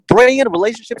brain,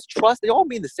 relationships, trust, they all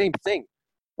mean the same thing.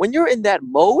 When you're in that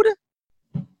mode,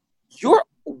 you're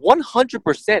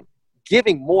 100%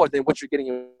 giving more than what you're getting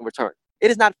in return.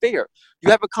 It is not fair. You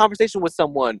have a conversation with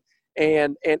someone,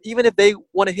 and even if they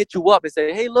want to hit you up and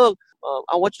say, hey, look,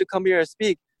 I want you to come here and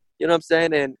speak, you know what I'm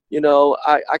saying? And,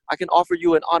 I can offer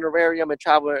you an honorarium and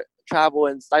travel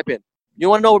and stipend. You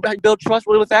want to know how you build trust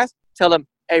really fast? Tell them,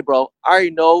 hey, bro, I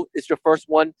already know it's your first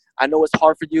one. I know it's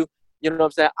hard for you. You know what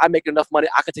I'm saying? I make enough money.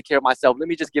 I can take care of myself. Let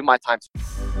me just give my time to you.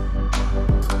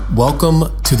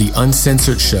 Welcome to the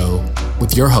Uncensored Show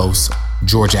with your host,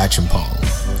 George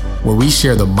Achenpaul, where we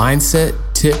share the mindset,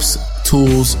 tips,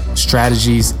 tools,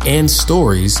 strategies, and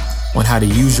stories on how to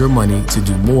use your money to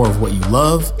do more of what you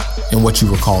love and what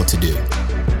you were called to do.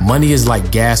 Money is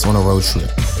like gas on a road trip.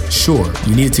 Sure,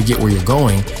 you need it to get where you're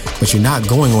going, but you're not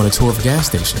going on a tour of gas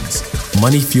stations.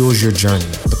 Money fuels your journey.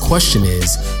 The question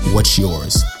is, what's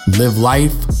yours? Live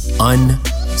life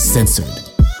uncensored.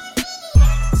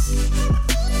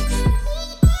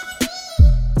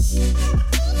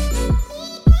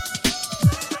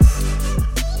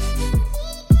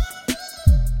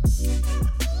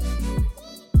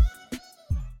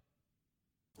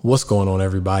 What's going on,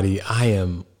 everybody? I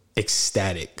am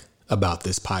ecstatic about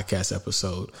this podcast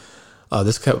episode.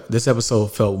 This episode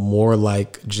felt more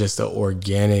like just an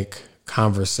organic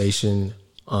conversation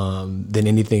than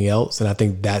anything else, and I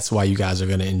think that's why you guys are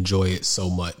going to enjoy it so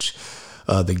much.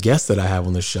 The guest that I have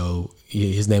on the show,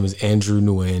 his name is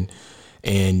Nguyen,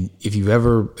 and if you've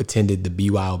ever attended the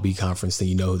BYOB conference, then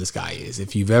you know who this guy is.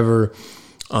 If you've ever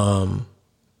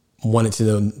wanted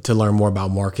to learn more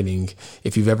about marketing,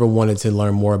 if you've ever wanted to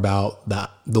learn more about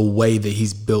the way that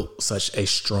he's built such a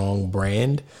strong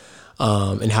brand,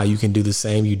 and how you can do the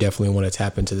same, you definitely want to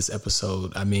tap into this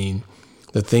episode. I mean,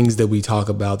 the things that we talk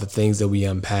about, the things that we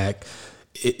unpack,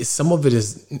 some of it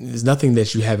is nothing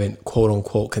that you haven't quote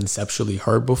unquote conceptually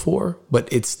heard before, but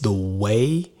it's the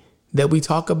way that we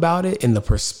talk about it and the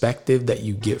perspective that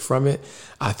you get from it.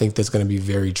 I think that's going to be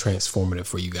very transformative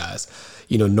for you guys.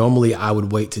 Normally I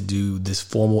would wait to do this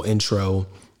formal intro,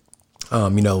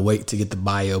 wait to get the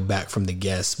bio back from the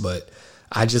guest, but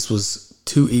I just was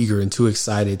too eager and too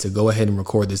excited to go ahead and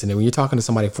record this. And then when you're talking to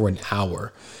somebody for an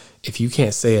hour, if you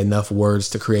can't say enough words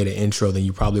to create an intro, then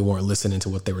you probably weren't listening to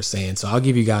what they were saying. So I'll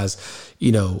give you guys,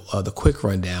 the quick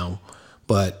rundown.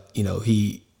 But,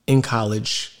 he, in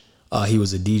college, he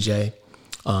was a DJ.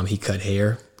 He cut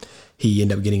hair. He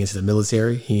ended up getting into the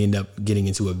military. He ended up getting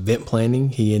into event planning.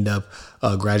 He ended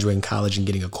up graduating college and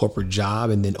getting a corporate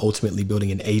job, and then ultimately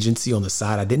building an agency on the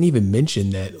side. I didn't even mention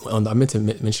that. I meant to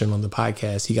mention on the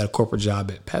podcast, he got a corporate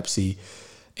job at Pepsi,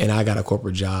 and I got a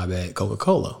corporate job at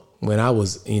Coca-Cola when I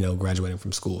was, graduating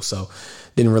from school. So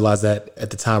didn't realize that at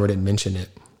the time, or didn't mention it.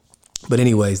 But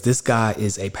anyways, this guy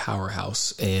is a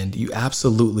powerhouse, and you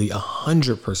absolutely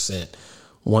 100%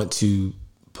 want to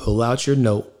pull out your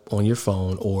note on your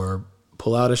phone or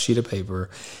pull out a sheet of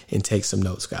paper and take some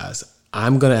notes, guys.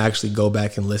 I'm going to actually go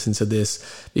back and listen to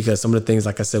this because some of the things,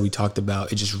 like I said, we talked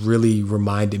about, it just really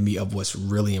reminded me of what's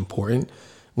really important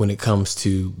when it comes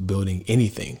to building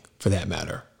anything, for that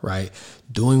matter, right?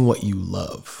 Doing what you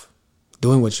love.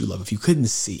 Doing what you love. If you couldn't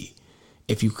see,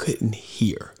 if you couldn't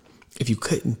hear, if you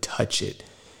couldn't touch it,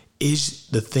 is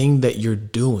the thing that you're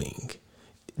doing,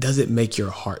 does it make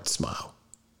your heart smile?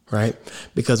 Right?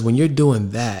 Because when you're doing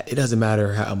that, it doesn't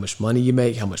matter how much money you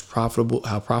make, how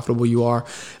profitable you are,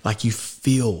 like you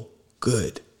feel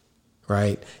good.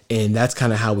 Right. And that's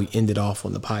kind of how we ended off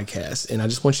on the podcast. And I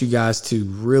just want you guys to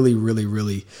really, really,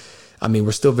 really,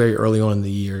 we're still very early on in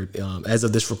the year. As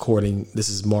of this recording, this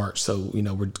is March. So,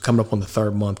 we're coming up on the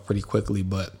third month pretty quickly,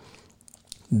 but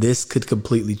this could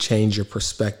completely change your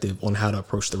perspective on how to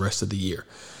approach the rest of the year.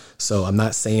 So I'm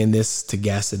not saying this to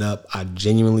gas it up. I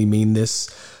genuinely mean this.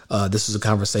 This was a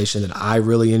conversation that I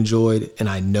really enjoyed, and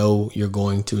I know you're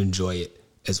going to enjoy it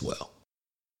as well.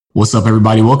 What's up,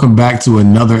 everybody? Welcome back to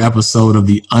another episode of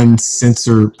the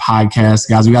Uncensored podcast.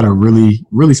 Guys, we got a really,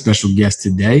 really special guest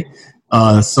today.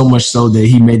 So much so that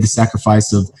he made the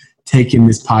sacrifice of taking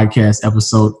this podcast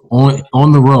episode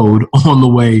on the road on the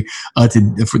way to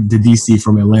DC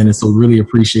from Atlanta. So really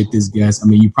appreciate this guest.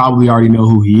 You probably already know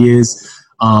who he is.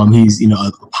 He's,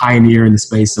 a pioneer in the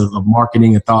space of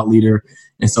marketing, a thought leader.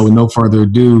 And so with no further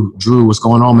ado, Drew, what's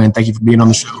going on, man? Thank you for being on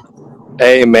the show.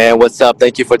 Hey, man, what's up?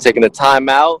 Thank you for taking the time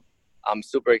out. I'm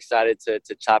super excited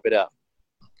to chop it up.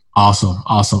 Awesome.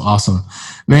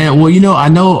 Man, well, I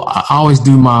know I always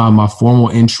do my formal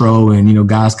intro, and,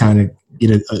 guys kind of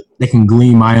they can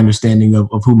glean my understanding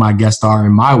of who my guests are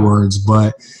in my words.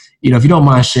 But, if you don't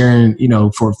mind sharing,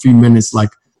 for a few minutes, like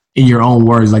in your own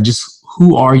words, like just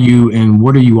who are you and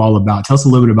what are you all about? Tell us a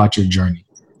little bit about your journey.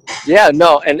 Yeah,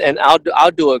 no, and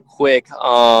I'll do it quick.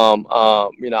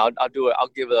 I'll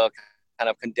give a kind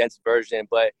of condensed version,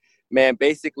 but man,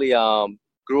 basically,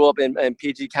 grew up in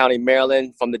PG County,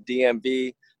 Maryland, from the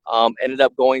DMV. Ended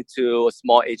up going to a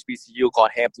small HBCU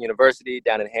called Hampton University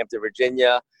down in Hampton,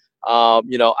 Virginia.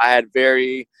 I had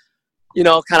very,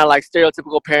 kind of like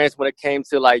stereotypical parents when it came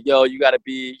to like, yo, you got to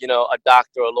be, a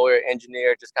doctor, a lawyer,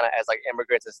 engineer, just kind of as like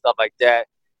immigrants and stuff like that.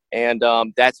 And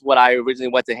that's what I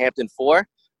originally went to Hampton for.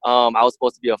 I was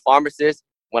supposed to be a pharmacist.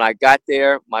 When I got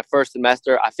there, my first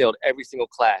semester, I failed every single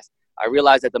class. I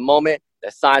realized at the moment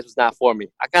that science was not for me.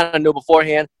 I kind of knew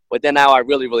beforehand, but then now I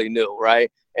really, really knew,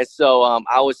 right? And so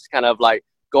I was just kind of like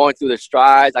going through the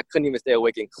strides. I couldn't even stay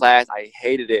awake in class. I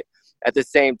hated it. At the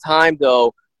same time,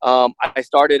 though, I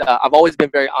started. I've always been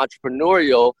very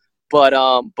entrepreneurial, but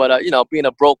being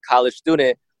a broke college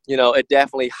student, it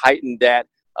definitely heightened that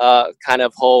kind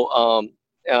of whole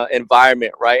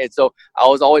environment, right? And so I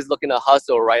was always looking to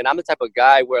hustle, right? And I'm the type of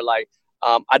guy where like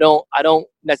I don't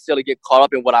necessarily get caught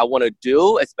up in what I want to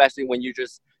do, especially when you're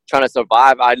just trying to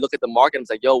survive. I look at the market and it's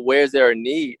like, yo, where's there a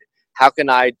need? How can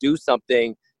I do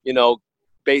something,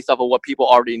 based off of what people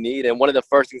already need? And one of the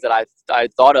first things that I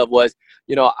thought of was,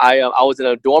 I was in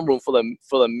a dorm room full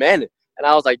of men, and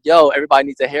I was like, yo, everybody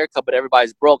needs a haircut, but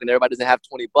everybody's broke and everybody doesn't have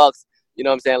 $20. You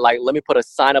know what I'm saying? Like, let me put a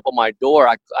sign up on my door.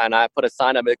 I put a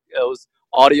sign up. It was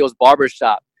Audio's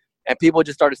Barbershop, and people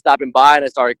just started stopping by, and I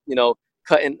started,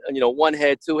 cutting, one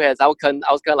head, two heads. I was cutting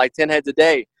like 10 heads a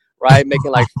day, right?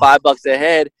 Making like $5 a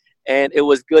head. And it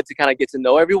was good to kind of get to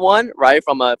know everyone, right?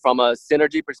 From a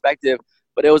synergy perspective,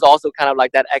 but it was also kind of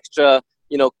like that extra,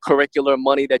 curricular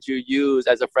money that you use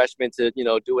as a freshman to,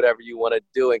 do whatever you want to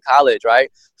do in college,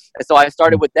 right? And so I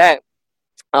started with that.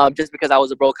 Just because I was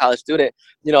a broke college student,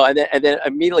 and then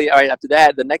immediately right after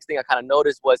that, the next thing I kind of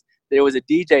noticed was there was a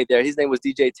DJ there. His name was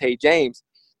DJ Tay James.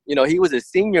 He was a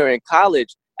senior in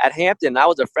college at Hampton, and I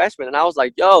was a freshman, and I was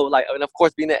like, yo, like, and of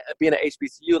course, being at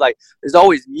HBCU, like, there's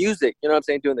always music, you know what I'm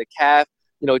saying, doing the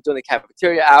doing the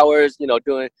cafeteria hours,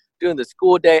 doing the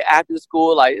school day, after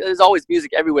school, like, there's always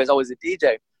music everywhere, there's always a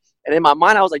DJ. And in my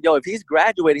mind, I was like, yo, if he's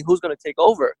graduating, who's going to take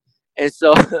over? And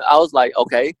so I was like,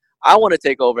 okay, I want to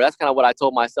take over. That's kind of what I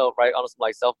told myself, right? On some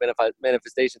like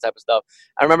self-manifestation type of stuff.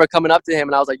 I remember coming up to him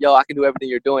and I was like, yo, I can do everything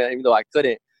you're doing, even though I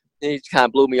couldn't. And he just kind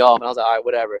of blew me off. And I was like, all right,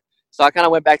 whatever. So I kind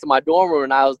of went back to my dorm room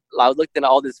and I was looking at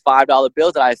all these $5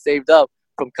 bills that I saved up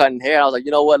from cutting hair. And I was like,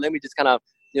 you know what? Let me just kind of,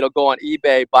 go on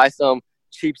eBay, buy some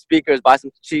cheap speakers, buy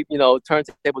some cheap,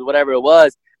 turntables, whatever it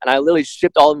was. And I literally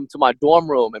shipped all of them to my dorm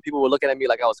room. And people were looking at me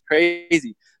like I was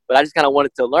crazy. But I just kind of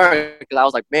wanted to learn because I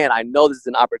was like, man, I know this is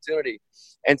an opportunity.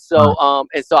 And so,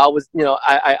 I was,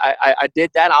 I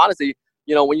did that. Honestly,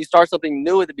 when you start something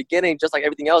new at the beginning, just like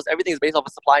everything else, everything is based off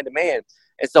of supply and demand.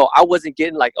 And so I wasn't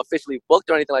getting like officially booked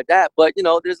or anything like that. But,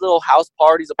 there's little house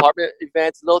parties, apartment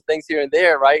events, little things here and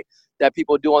there, right, that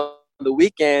people do on the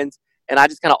weekends. And I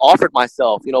just kind of offered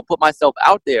myself, put myself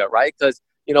out there, right? Because,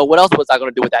 what else was I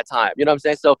going to do at that time? You know what I'm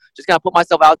saying? So just kind of put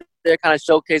myself out there, kind of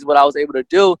showcase what I was able to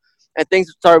do. And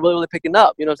things started really, really picking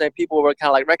up. You know what I'm saying? People were kind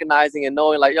of like recognizing and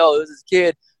knowing like, yo, this is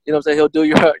kid, you know what I'm saying? He'll do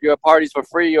your parties for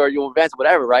free or your events,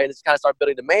 whatever, right? And it's kind of start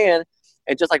building demand.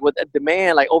 And just like with the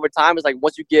demand, like over time, it's like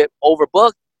once you get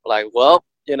overbooked, like, well,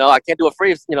 I can't do it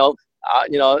free. This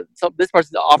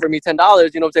person offered me $10, you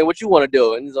know what I'm saying? What you want to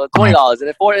do? And so $20.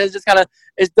 And it's just kind of,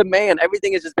 it's demand.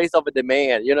 Everything is just based off of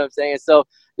demand, you know what I'm saying? And so,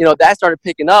 that started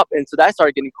picking up. And so that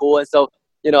started getting cool. And so,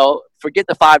 forget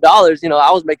the $5,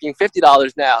 I was making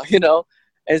 $50 now,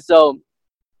 and so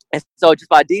just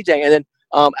by DJing. And then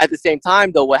at the same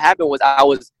time, though, what happened was I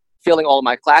was failing all of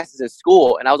my classes in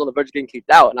school, and I was on the verge of getting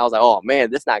kicked out. And I was like, oh man,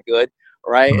 this is not good,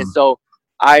 right? And so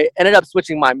I ended up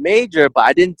switching my major, but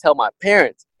I didn't tell my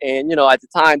parents. And at the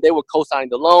time, they were co-signing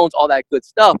the loans, all that good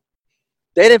stuff.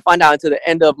 They didn't find out until the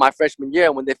end of my freshman year.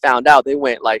 And when they found out, they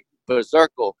went like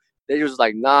berserkle. They was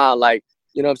like, nah, like,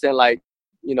 you know what I'm saying, like,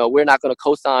 we're not going to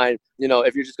co-sign,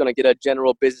 if you're just going to get a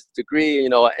general business degree,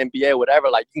 an MBA, whatever,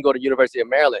 like you can go to University of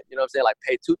Maryland, you know what I'm saying? Like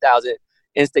pay $2,000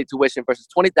 in-state tuition versus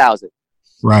 $20,000.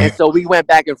 Right. And so we went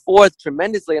back and forth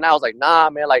tremendously. And I was like, nah,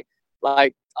 man, like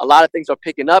a lot of things are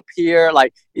picking up here.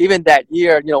 Like even that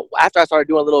year, after I started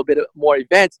doing a little bit more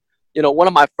events, one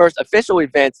of my first official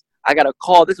events, I got a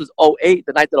call. This was 2008,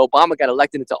 the night that Obama got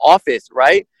elected into office.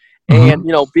 Right. And,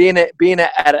 being at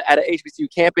a HBCU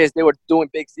campus, they were doing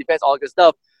big events, all that good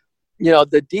stuff.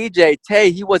 The DJ,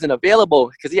 Tay, he wasn't available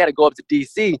because he had to go up to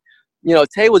D.C.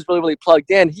 Tay was really, really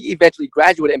plugged in. He eventually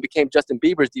graduated and became Justin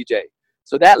Bieber's DJ.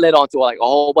 So that led on to like a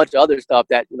whole bunch of other stuff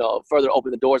that, further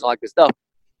opened the doors, all that good stuff.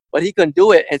 But he couldn't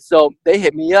do it. And so they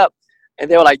hit me up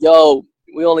and they were like, yo,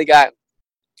 we only got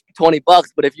 $20,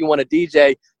 but if you want to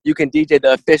DJ, you can DJ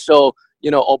the official,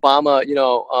 Obama,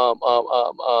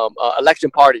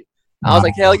 election party. I was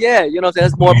like, hell yeah, you know what I'm saying?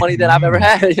 That's more money than I've ever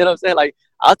had. You know what I'm saying? Like,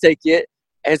 I'll take it.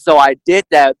 And so I did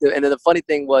that. And then the funny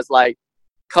thing was, like,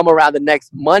 come around the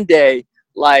next Monday,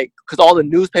 like, because all the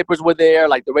newspapers were there,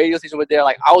 like the radio station were there,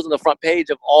 like I was on the front page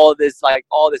of all this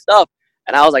stuff.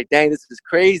 And I was like, dang, this is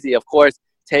crazy. Of course,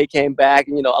 Tay came back,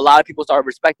 and, a lot of people started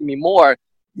respecting me more,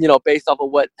 based off of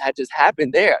what had just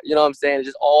happened there. You know what I'm saying? It's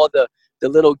just all the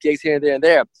little gigs here and there and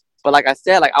there. But like I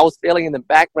said, like, I was failing in the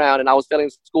background, and I was failing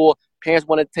in school. Parents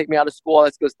wanted to take me out of school, all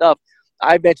that good stuff.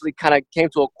 I eventually kind of came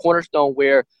to a cornerstone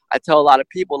where I tell a lot of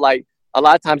people, like, a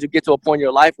lot of times you get to a point in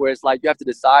your life where it's like you have to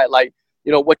decide, like,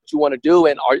 what you want to do,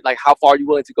 and how far are you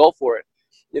willing to go for it.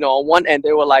 On one end,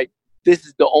 they were like, this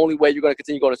is the only way you're going to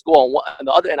continue going to school. On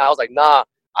the other end, I was like, nah,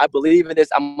 I believe in this.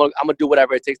 I'm gonna do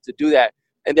whatever it takes to do that.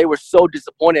 And they were so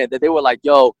disappointed that they were like,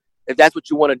 yo, if that's what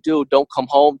you want to do, don't come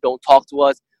home, don't talk to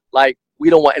us. Like,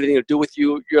 we don't want anything to do with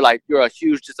you. You're a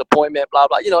huge disappointment, blah,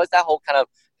 blah. It's that whole kind of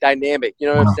dynamic, you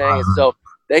know what I'm saying? And so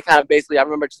they kind of basically, I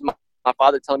remember just my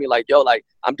father telling me, like, yo, like,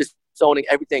 I'm disowning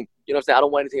everything. You know what I'm saying? I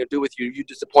don't want anything to do with you. You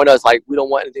disappoint us. Like, we don't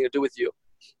want anything to do with you.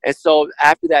 And so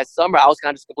after that summer, I was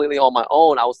kind of just completely on my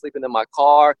own. I was sleeping in my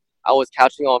car. I was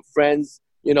couching on friends,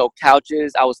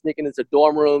 couches. I was sneaking into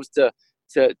dorm rooms to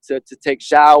take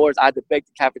showers. I had to beg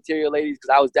the cafeteria ladies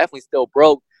because I was definitely still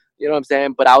broke. You know what I'm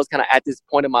saying? But I was kind of at this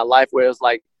point in my life where it was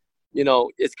like,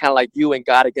 it's kind of like you and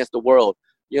God against the world.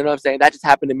 You know what I'm saying? That just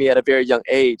happened to me at a very young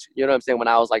age. You know what I'm saying? When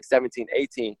I was like 17,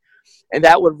 18. And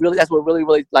that's what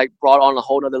really like brought on a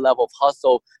whole nother level of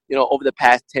hustle, over the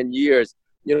past 10 years.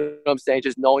 You know what I'm saying?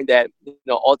 Just knowing that,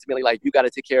 ultimately, like, you got to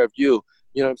take care of you.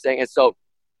 You know what I'm saying? And so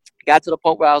got to the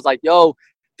point where I was like, yo,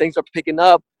 things are picking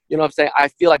up. You know what I'm saying? I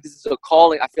feel like this is a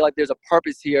calling. I feel like there's a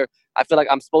purpose here. I feel like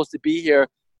I'm supposed to be here,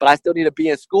 but I still need to be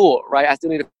in school, right? I still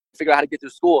need to figure out how to get through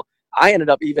school. I ended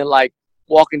up even like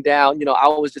walking down, I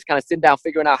was just kind of sitting down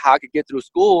figuring out how I could get through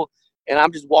school. And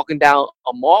I'm just walking down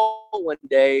a mall one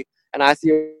day and I see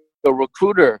a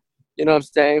recruiter, you know what I'm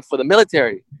saying, for the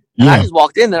military. And I just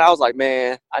walked in and I was like,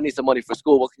 man, I need some money for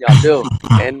school. What can y'all do?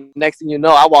 And next thing you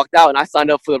know, I walked out and I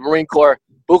signed up for the Marine Corps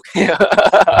boot camp.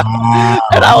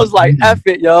 And I was like, F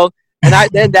it, yo. And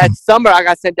then that summer, I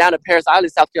got sent down to Paris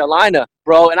Island, South Carolina,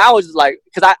 bro. And I was just like,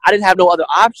 because I didn't have no other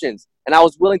options. And I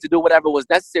was willing to do whatever was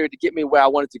necessary to get me where I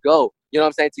wanted to go. You know what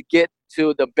I'm saying? To get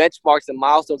to the benchmarks and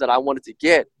milestones that I wanted to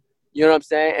get. You know what I'm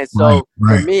saying? And so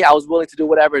for me, I was willing to do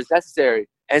whatever is necessary.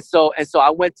 And so I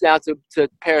went down to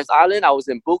Paris Island. I was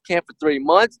in boot camp for 3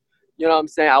 months. You know what I'm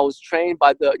saying? I was trained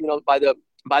by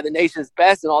the nation's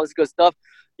best and all this good stuff.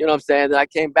 You know what I'm saying? Then I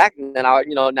came back and then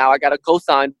now I got a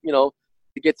cosign,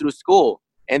 to get through school.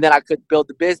 And then I could build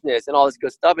the business and all this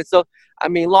good stuff. And so, I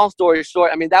mean, long story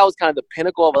short, I mean, that was kind of the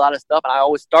pinnacle of a lot of stuff. And I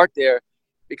always start there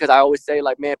because I always say,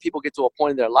 like, man, people get to a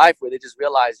point in their life where they just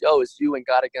realize, yo, it's you and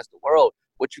God against the world.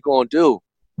 What you gonna do?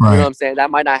 Right. You know what I'm saying?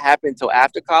 That might not happen until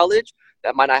after college.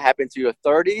 That might not happen to your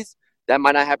 30s. That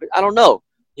might not happen. I don't know.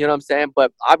 You know what I'm saying?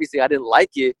 But obviously I didn't like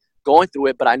it going through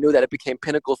it, but I knew that it became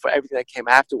pinnacle for everything that came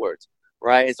afterwards.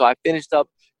 Right. And so I finished up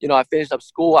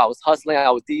school. I was hustling. I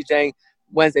was DJing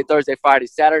Wednesday, Thursday, Friday,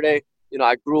 Saturday.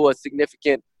 I grew a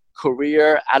significant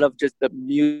career out of just the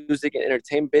music and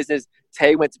entertainment business.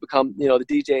 Tay went to become, the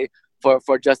DJ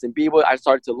for Justin Bieber. I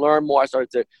started to learn more. I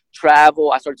started to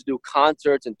travel. I started to do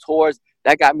concerts and tours.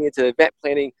 That got me into event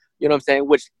planning, you know what I'm saying,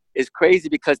 which is crazy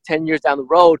because 10 years down the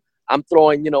road, I'm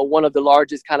throwing, one of the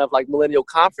largest kind of like millennial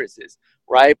conferences,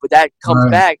 right? But that comes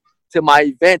back to my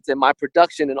events and my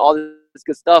production and all this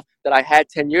good stuff that I had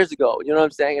 10 years ago. You know what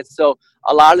I'm saying? And so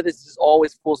a lot of this is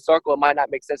always full circle. It might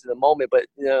not make sense in the moment, but,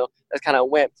 that's kind of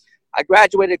went. I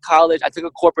graduated college. I took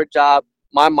a corporate job.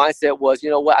 My mindset was, you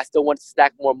know what, I still want to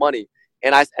stack more money.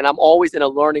 And I'm always in a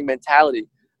learning mentality.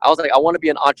 I was like, I want to be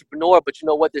an entrepreneur, but you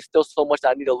know what? There's still so much that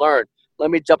I need to learn. Let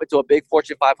me jump into a big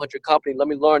Fortune 500 company. Let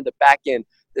me learn the back end,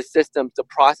 the systems, the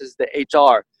process, the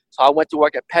HR. So I went to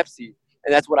work at Pepsi,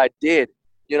 and that's what I did.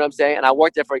 You know what I'm saying? And I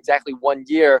worked there for exactly 1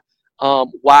 year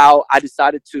while I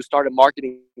decided to start a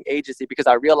marketing agency because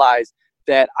I realized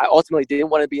that I ultimately didn't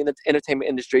want to be in the entertainment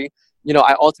industry.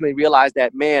 I ultimately realized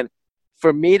that, man,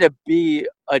 for me to be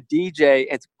a DJ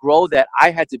and to grow that,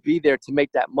 I had to be there to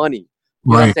make that money.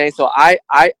 You know what I'm saying? So I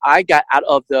got out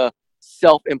of the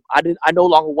I no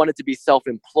longer wanted to be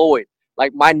self-employed.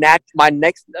 Like my next,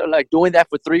 like doing that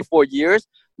for 3-4 years,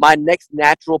 my next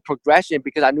natural progression,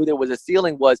 because I knew there was a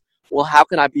ceiling, was, well, how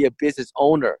can I be a business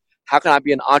owner? How can I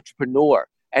be an entrepreneur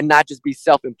and not just be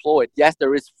self-employed? Yes,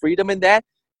 there is freedom in that.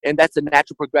 And that's a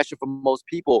natural progression for most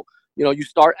people. You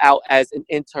start out as an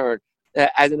intern,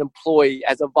 as an employee,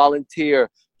 as a volunteer.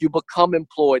 You become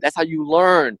employed. That's how you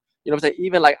learn. You know what I'm saying?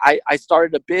 Even like I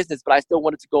started a business, but I still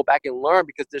wanted to go back and learn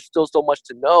because there's still so much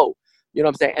to know. You know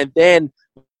what I'm saying? And then,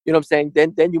 you know what I'm saying?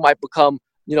 Then you might become,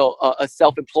 you know, a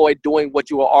self-employed doing what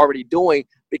you are already doing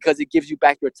because it gives you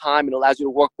back your time and allows you to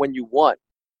work when you want.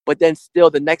 But then still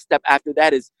the next step after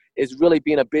that is really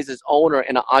being a business owner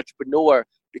and an entrepreneur,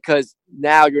 because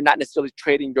now you're not necessarily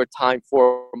trading your time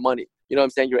for money. You know what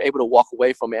I'm saying? You're able to walk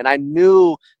away from it. And I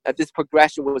knew that this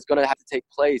progression was going to have to take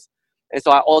place. And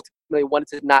so I ultimately wanted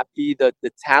to not be the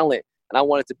talent, and I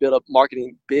wanted to build a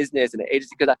marketing business and an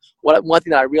agency, because one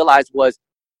thing that I realized was,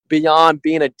 beyond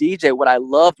being a DJ, what I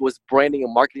loved was branding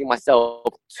and marketing myself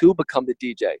to become the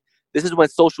DJ. This is when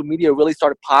social media really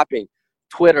started popping,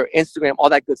 Twitter, Instagram, all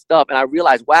that good stuff. And I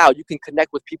realized, wow, you can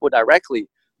connect with people directly.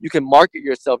 You can market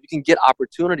yourself. You can get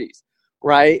opportunities,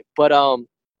 right? But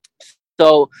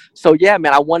so yeah,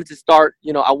 man, I wanted to start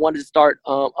kind of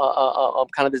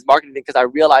this marketing thing, because I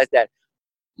realized that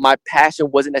my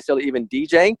passion wasn't necessarily even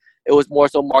DJing. It was more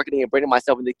so marketing and branding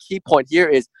myself. And the key point here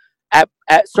is,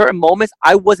 at certain moments,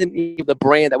 I wasn't even the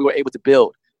brand that we were able to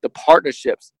build, the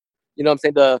partnerships, you know what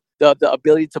I'm saying? The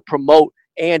ability to promote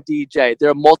and DJ. There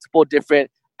are multiple different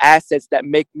assets that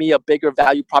make me a bigger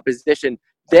value proposition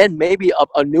than maybe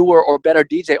a newer or better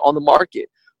DJ on the market,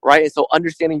 right? And so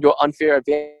understanding your unfair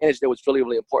advantage there was really,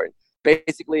 really important.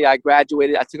 Basically, I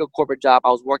graduated. I took a corporate job.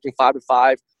 I was working 5 to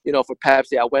 5, you know, for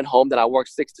Pepsi. I went home. Then I worked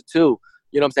 6 to 2, you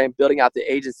know what I'm saying, building out the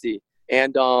agency.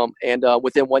 And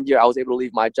within 1 year, I was able to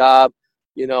leave my job.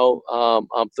 You know,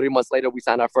 3 months later, we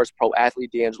signed our first pro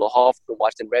athlete, D'Angelo Hall, from the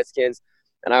Washington Redskins.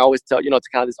 And I always tell, you know, it's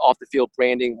kind of this off the field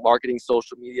branding, marketing,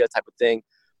 social media type of thing.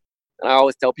 And I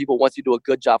always tell people, once you do a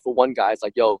good job for one guy, it's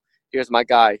like, yo, here's my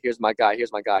guy, here's my guy,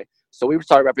 here's my guy. So we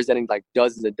started representing like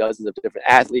dozens and dozens of different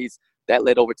athletes. That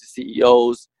led over to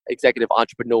CEOs, executive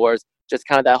entrepreneurs, just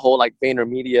kind of that whole like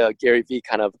VaynerMedia, Gary Vee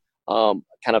kind of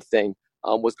thing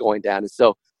was going down. And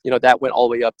so, you know, that went all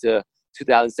the way up to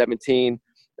 2017.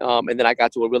 And then I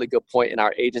got to a really good point in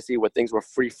our agency where things were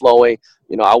free flowing.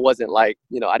 You know, I wasn't like,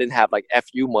 you know, I didn't have like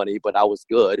FU money, but I was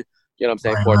good, you know what I'm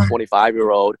saying, for a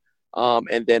 25-year-old.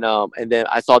 And then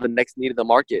I saw the next need of the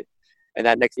market. And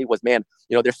that next need was, man,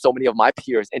 you know, there's so many of my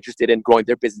peers interested in growing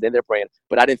their business and their brand,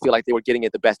 but I didn't feel like they were getting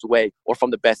it the best way or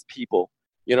from the best people,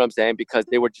 you know what I'm saying? Because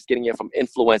they were just getting it from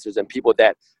influencers and people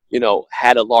that, you know,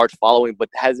 had a large following, but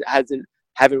haven't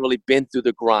really been through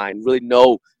the grind, really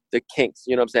know the kinks,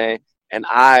 you know what I'm saying? And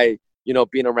I, you know,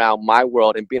 being around my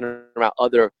world and being around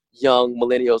other young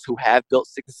millennials who have built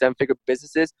 6 and 7-figure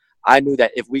businesses, I knew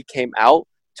that if we came out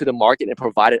to the market and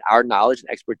provided our knowledge and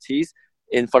expertise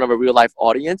in front of a real life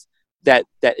audience, that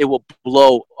it will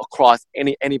blow across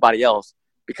anybody else,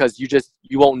 because you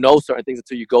won't know certain things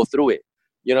until you go through it.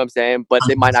 You know what I'm saying? But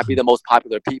they might not be the most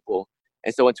popular people.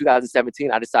 And so in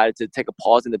 2017, I decided to take a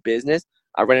pause in the business.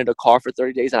 I rented a car for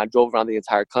 30 days and I drove around the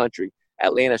entire country.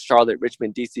 Atlanta, Charlotte,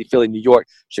 Richmond, DC, Philly, New York,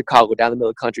 Chicago, down the middle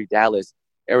of the country, Dallas,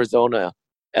 Arizona,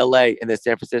 LA, and then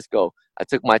San Francisco. I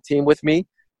took my team with me.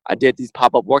 I did these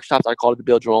pop-up workshops. I called it the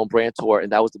Build Your Own Brand Tour.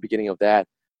 And that was the beginning of that.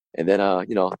 And then,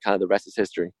 you know, kind of the rest is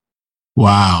history.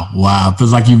 Wow.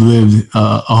 Feels like you've lived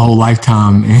a whole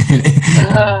lifetime in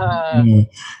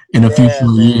a few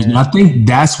short years. And I think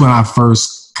that's when I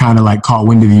first kind of like caught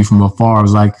wind of you from afar. I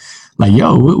was like,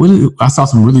 yo, I saw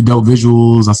some really dope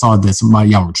visuals. I saw that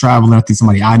y'all were traveling. I think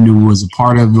somebody I knew was a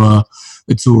part of the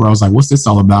tour. I was like, what's this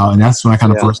all about? And that's when I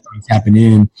kind of first started tapping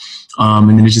in. And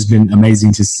then it's just been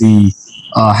amazing to see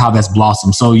how that's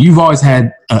blossomed. So you've always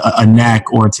had a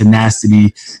knack or a tenacity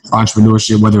for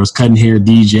entrepreneurship, whether it was cutting hair,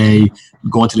 DJ,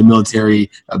 going to the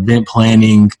military, event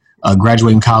planning,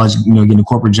 graduating college, you know, getting a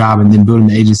corporate job, and then building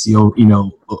the agency,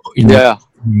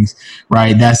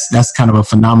 right? That's kind of a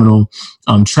phenomenal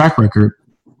track record.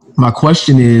 My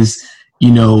question is,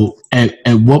 you know, at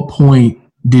what point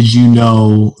did you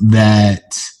know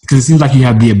that, because it seems like you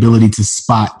have the ability to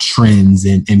spot trends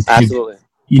and pivot, Absolutely.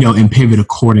 you know, and pivot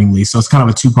accordingly. So it's kind of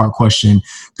a 2-part question,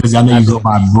 because I know you go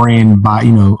by brand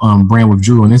with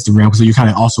Drew on Instagram. So you're kind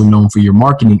of also known for your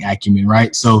marketing acumen,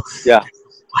 right? So yeah,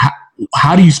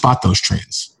 how do you spot those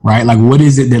trends, right? Like, what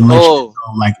is it that lets you know,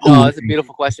 like, that's a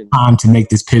beautiful question. Time to make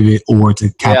this pivot or to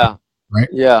capitalize, right?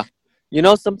 Yeah. You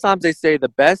know, sometimes they say the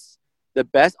best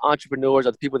entrepreneurs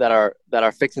are the people that are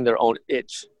fixing their own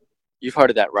itch. You've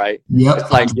heard of that, right? Yep.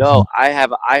 It's like, yo, I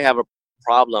have a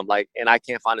problem, like, and I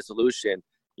can't find a solution.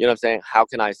 You know what I'm saying? How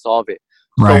can I solve it?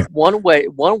 Right. So one way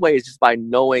is just by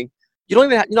knowing. You don't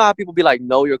even you know how people be like,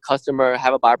 know your customer,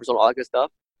 have a buyer persona, all that good stuff.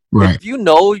 Right. If you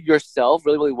know yourself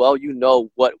really, really well, you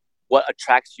know what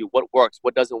attracts you, what works,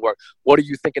 what doesn't work. What are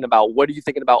you thinking about? What are you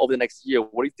thinking about over the next year?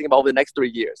 What are you thinking about over the next 3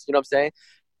 years? You know what I'm saying?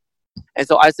 And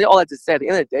so I say all that to say, at the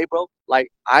end of the day, bro,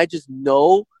 like, I just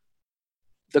know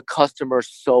the customer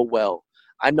so well.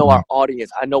 I know our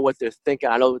audience. I know what they're thinking.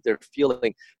 I know what they're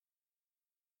feeling.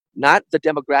 Not the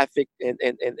demographic and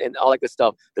all that good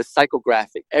stuff, the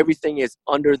psychographic. Everything is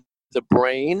under the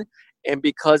brain. And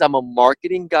because I'm a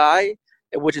marketing guy,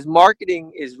 which is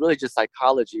marketing is really just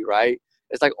psychology, right?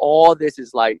 It's like all this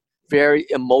is like very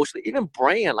emotionally, even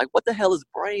brand. Like, what the hell is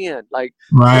brand? Like,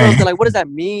 you know what I'm Right. saying? Like, what does that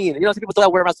mean? You know, some people throw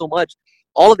that word around so much.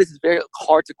 All of this is very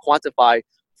hard to quantify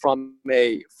for an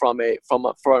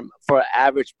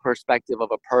average perspective of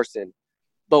a person.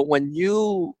 But when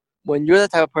you're the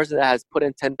type of person that has put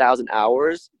in 10,000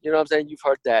 hours, you know what I'm saying? You've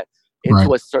heard that Right.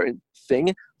 into a certain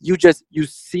thing. You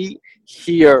see,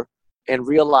 hear, and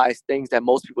realize things that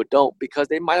most people don't because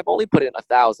they might have only put in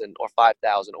 1,000 or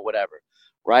 5,000 or whatever,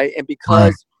 right?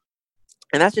 Right.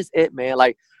 And that's just it, man.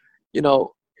 Like,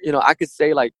 I could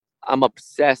say like I'm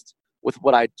obsessed with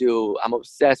what I do. I'm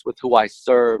obsessed with who I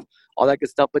serve, all that good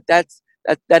stuff. But that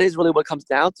is really what it comes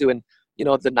down to. And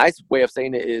the nice way of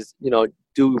saying it is,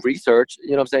 do research. You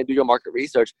know what I'm saying? Do your market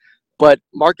research, but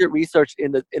market research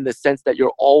in the sense that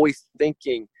you're always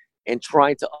thinking and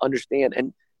trying to understand.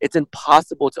 And it's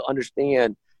impossible to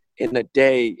understand in a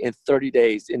day, in 30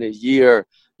 days, in a year.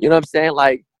 You know what I'm saying?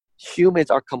 Like,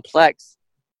 humans are complex.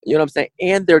 You know what I'm saying?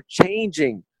 And they're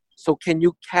changing. So can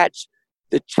you catch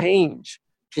the change?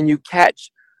 Can you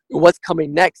catch what's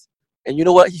coming next? And you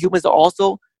know what? Humans are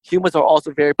also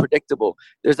very predictable.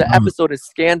 There's an episode in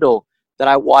Scandal that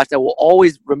I watched that I will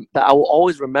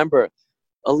always remember.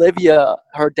 Olivia,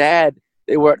 her dad,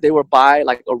 they were by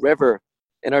like a river,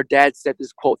 and her dad said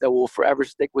this quote that will forever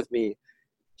stick with me.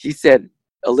 He said,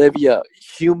 "Olivia,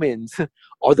 humans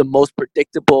are the most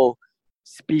predictable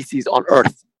species on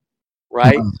Earth."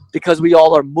 Right? Because we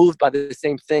all are moved by the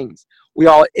same things. We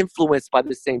all are influenced by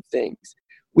the same things.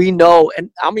 We know,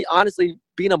 and I mean, honestly,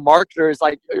 being a marketer is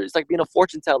like being a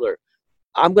fortune teller.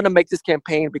 I'm going to make this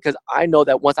campaign because I know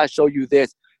that once I show you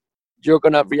this, you're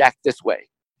going to react this way.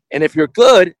 And if you're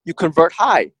good, you convert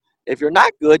high. If you're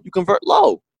not good, you convert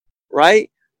low, right?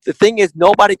 The thing is,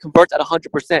 nobody converts at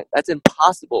 100%. That's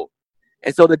impossible.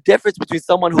 And so the difference between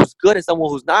someone who's good and someone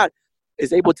who's not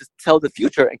is able to tell the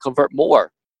future and convert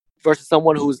more versus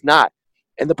someone who's not.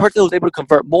 And the person who's able to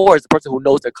convert more is the person who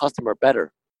knows their customer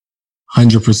better.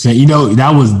 100%.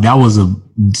 That was a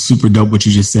super dope what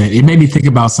you just said. It made me think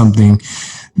about something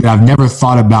that I've never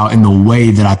thought about in the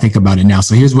way that I think about it now.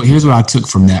 So here's what I took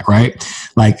from that, right?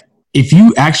 Like, if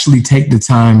you actually take the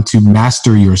time to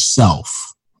master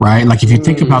yourself, right? Like, if you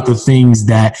think about the things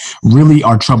that really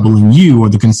are troubling you or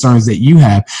the concerns that you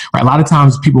have, right? A lot of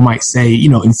times people might say,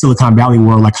 in Silicon Valley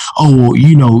world, like, oh, well,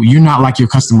 you're not like your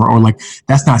customer, or like,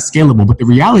 that's not scalable. But the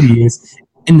reality is,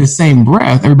 in the same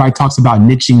breath, everybody talks about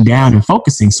niching down and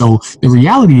focusing. So the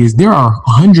reality is there are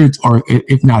hundreds or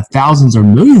if not thousands or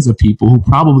millions of people who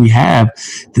probably have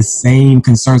the same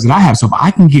concerns that I have. So if I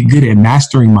can get good at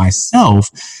mastering myself,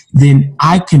 then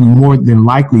I can more than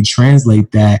likely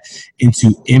translate that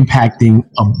into impacting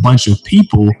a bunch of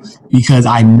people, because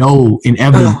I know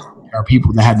inevitably there are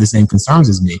people that have the same concerns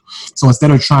as me. So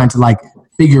instead of trying to like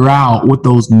figure out what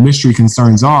those mystery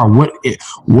concerns are,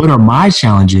 what are my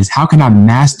challenges, how can I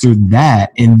master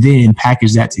that, and then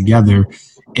package that together,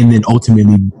 and then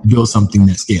ultimately build something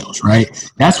that scales, right?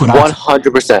 That's what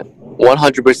 100%.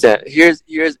 100%.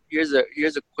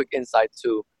 Here's a quick insight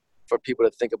too for people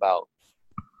to think about.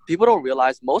 People don't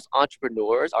realize most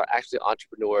entrepreneurs are actually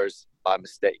entrepreneurs by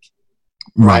mistake,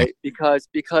 right? Because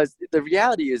the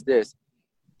reality is this: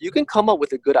 you can come up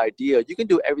with a good idea. You can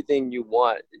do everything you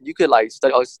want. You could like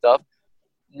study all this stuff.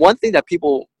 One thing that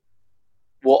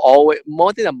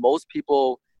most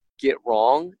people get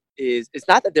wrong is it's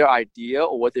not that their idea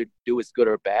or what they do is good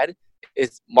or bad.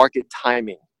 It's market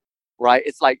timing, right?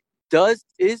 It's like,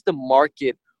 is the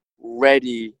market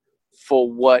ready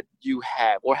for what you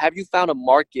have? Or have you found a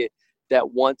market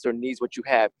that wants or needs what you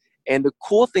have? And the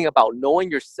cool thing about knowing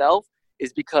yourself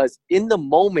is because in the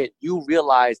moment you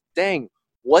realize, dang,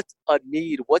 what's a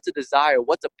need, what's a desire,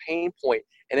 what's a pain point.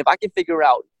 And if I can figure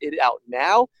it out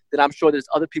now, then I'm sure there's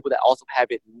other people that also have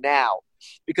it now.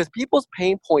 Because people's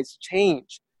pain points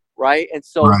change, right? And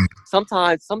so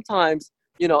sometimes,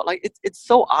 like it's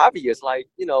so obvious, like,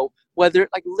 whether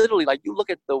like literally like you look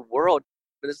at the world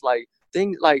and it's like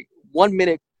things like 1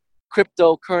 minute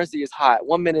cryptocurrency is hot,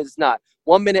 1 minute it's not.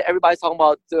 1 minute everybody's talking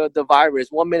about the virus,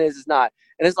 1 minute it's not.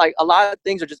 And it's like a lot of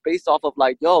things are just based off of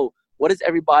like, yo, what is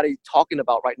everybody talking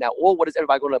about right now? Or what is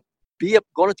everybody going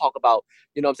to talk about,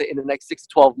 I'm saying, in the next 6 to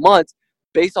 12 months,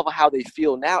 based off of how they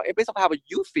feel now and based off of how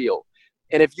you feel.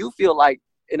 And if you feel like,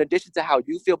 in addition to how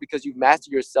you feel, because you've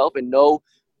mastered yourself and know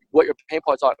what your pain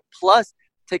points are, plus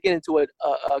taking into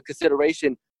a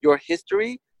consideration your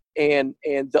history and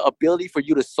the ability for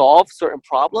you to solve certain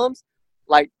problems.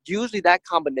 Like usually that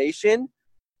combination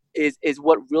is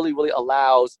what really, really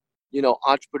allows,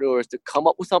 entrepreneurs to come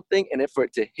up with something and then for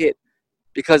it to hit.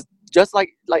 Because just like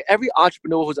every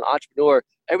entrepreneur who's an entrepreneur,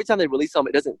 every time they release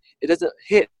something, it doesn't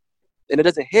hit. And it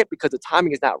doesn't hit because the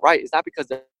timing is not right. It's not because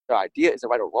their idea isn't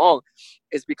right or wrong.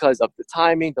 It's because of the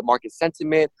timing, the market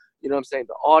sentiment, you know what I'm saying,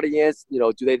 the audience,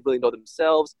 do they really know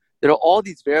themselves? There are all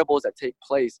these variables that take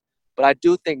place. But I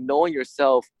do think knowing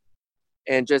yourself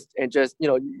and just you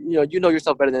know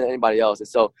yourself better than anybody else. And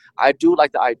so I do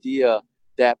like the idea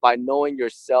that by knowing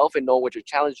yourself and knowing what your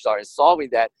challenges are and solving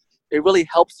that, it really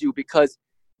helps you, because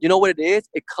you know what it is?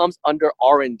 It comes under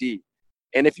R&D.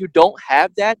 And if you don't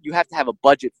have that, you have to have a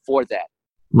budget for that.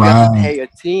 You have to pay a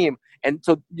team. And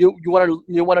so you want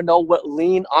to know what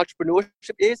lean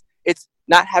entrepreneurship is? It's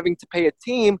not having to pay a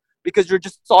team because you're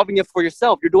just solving it for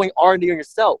yourself. You're doing R&D on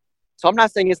yourself. So I'm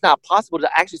not saying it's not possible to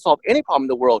actually solve any problem in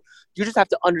the world. You just have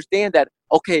to understand that,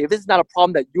 okay, if this is not a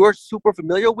problem that you're super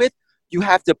familiar with, you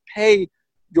have to pay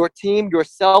your team,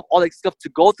 yourself, all that stuff to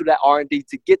go through that R&D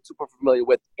to get super familiar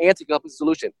with and to come up with a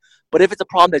solution. But if it's a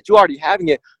problem that you're already having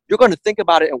it, you're going to think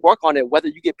about it and work on it whether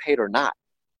you get paid or not.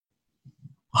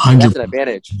 100%. That's an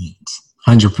advantage.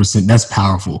 100%. That's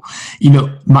powerful.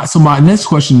 My next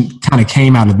question kind of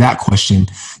came out of that question.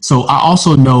 So I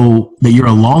also know that you're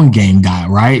a long game guy,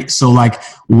 right? So like,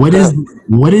 what is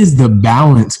the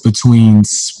balance between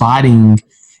spotting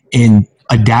and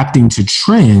adapting to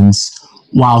trends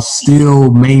while still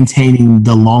maintaining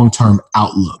the long-term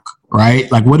outlook,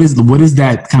 right? Like what is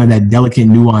that kind of that delicate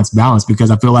nuanced balance?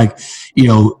 Because I feel like,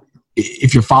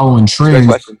 if you're following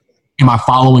trends, am I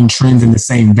following trends in the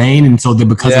same vein? And so they're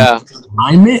because of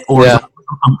alignment, or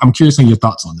I'm curious on your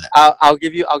thoughts on that. I'll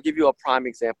give you a prime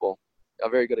example, a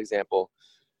very good example.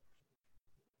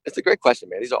 It's a great question,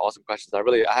 man. These are awesome questions. I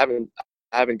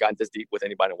haven't gotten this deep with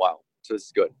anybody in a while. So this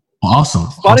is good. Awesome.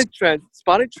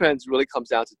 Spotting trends really comes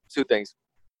down to two things.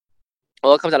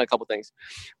 Well, it comes down to a couple things.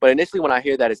 But initially when I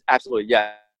hear that, it's absolutely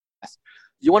yes.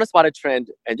 You want to spot a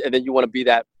trend and then you want to be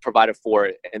that provider for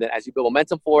it. And then as you build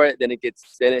momentum for it, then it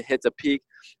hits a peak,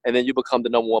 and then you become the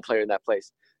number one player in that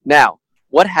place. Now,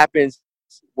 what happens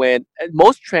when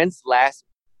most trends last?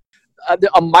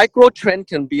 A micro trend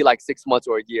can be like 6 months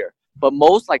or a year, but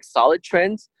most like solid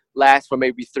trends last for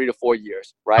maybe 3 to 4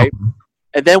 years, right? Okay.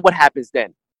 And then what happens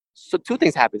then? So two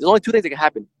things happen. There's only two things that can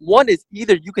happen. One is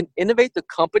either you can innovate the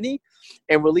company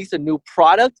and release a new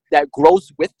product that grows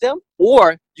with them,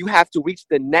 or you have to reach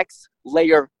the next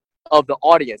layer of the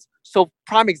audience. So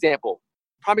prime example,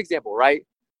 right?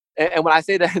 And when I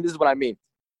say that, this is what I mean.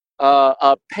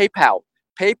 PayPal.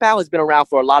 PayPal has been around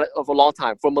for a long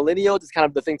time. For millennials, it's kind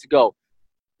of the thing to go.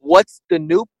 What did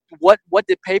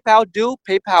PayPal do?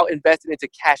 PayPal invested into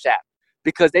Cash App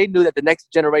because they knew that the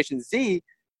next generation Z,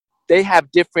 they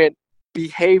have different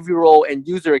behavioral and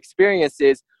user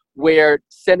experiences where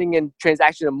sending in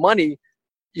transaction of money,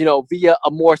 via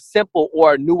a more simple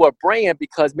or a newer brand,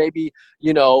 because maybe,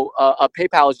 a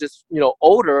PayPal is just,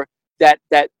 older, that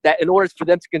in order for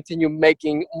them to continue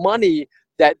making money,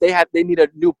 that they need a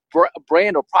new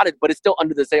brand or product, but it's still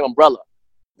under the same umbrella,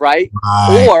 right?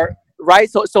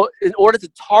 So in order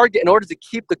to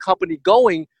keep the company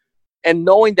going, and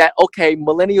knowing that, okay,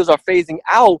 millennials are phasing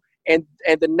out, and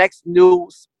the next new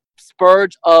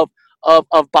spurge of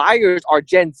buyers are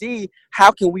Gen Z,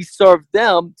 how can we serve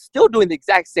them still doing the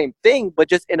exact same thing, but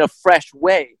just in a fresh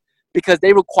way? Because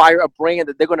they require a brand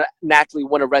that they're going to naturally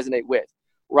want to resonate with,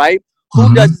 right? Mm-hmm.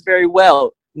 Who does this very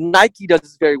well? Nike does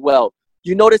this very well.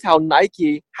 You notice how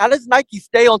does Nike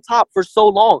stay on top for so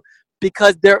long?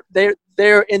 Because they're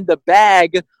in the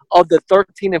bag of the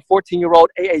 13 and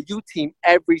 14-year-old AAU team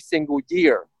every single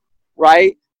year,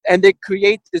 right? And they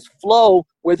create this flow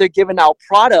where they're giving out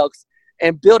products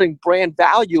and building brand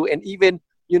value. And even,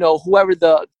 whoever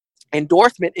the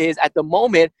endorsement is at the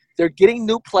moment, they're getting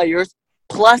new players,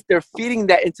 plus they're feeding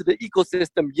that into the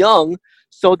ecosystem young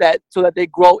so that they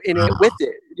grow in it with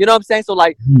it. You know what I'm saying? So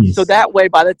so that way,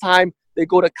 by the time they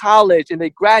go to college and they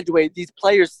graduate, these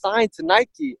players sign to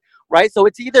Nike, right? So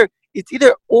it's either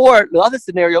or. The other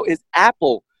scenario is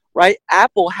Apple, right?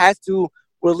 Apple has to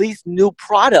release new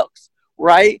products,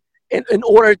 right? In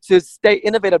order to stay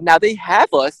innovative. Now they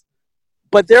have us,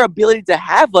 but their ability to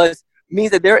have us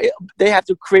means that they have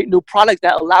to create new products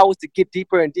that allow us to get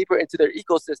deeper and deeper into their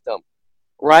ecosystem,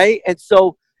 right? And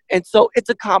so it's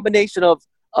a combination of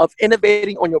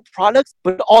innovating on your products,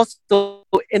 but also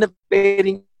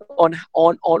innovating on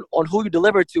who you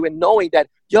deliver to, and knowing that,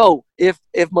 if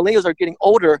millennials are getting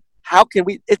older, how can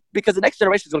we? Because the next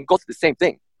generation is going to go through the same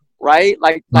thing. right?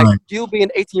 Like Right. you being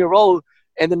an 18-year-old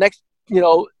and the next,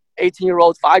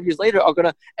 18-year-olds 5 years later are going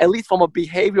to, at least from a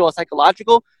behavioral and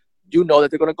psychological, that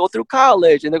they're going to go through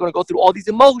college and they're going to go through all these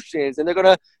emotions and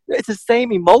it's the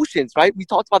same emotions, right? We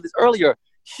talked about this earlier.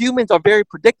 Humans are very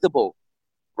predictable,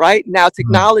 right? Now,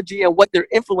 technology and what they're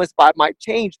influenced by might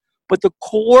change, but the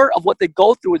core of what they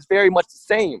go through is very much the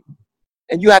same.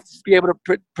 And you have to be able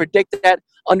to predict that,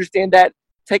 understand that,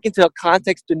 take into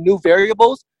context the new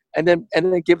variables, and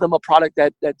then give them a product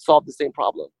that solves the same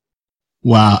problem.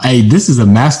 Wow. Hey, this is a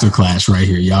masterclass right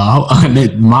here, y'all.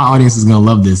 My audience is going to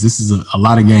love this. This is a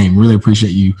lot of game. Really appreciate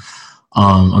you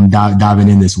diving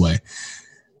in this way.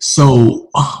 So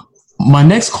my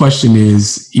next question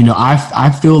is,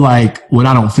 I feel like what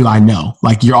I don't feel, I know,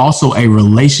 like you're also a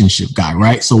relationship guy,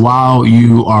 right? So while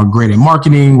you are great at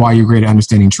marketing, while you're great at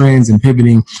understanding trends and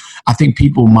pivoting, I think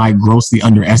people might grossly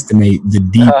underestimate the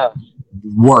deep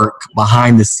work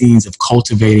behind the scenes of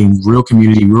cultivating real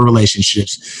community, real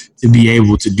relationships to be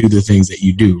able to do the things that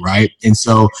you do, right? And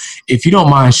so if you don't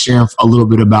mind sharing a little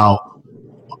bit about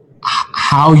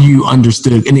how you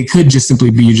understood, and it could just simply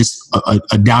be you're just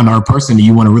a down-to-earth person and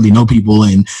you want to really know people,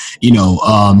 and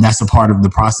that's a part of the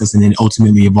process, and then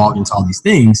ultimately evolved into all these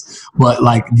things. But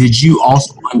like, did you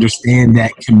also understand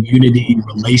that community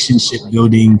relationship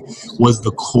building was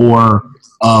the core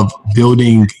of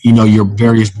building, your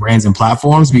various brands and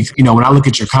platforms? Because, when I look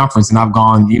at your conference, and I've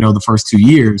gone, the first 2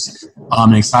 years,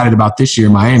 and excited about this year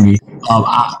in Miami,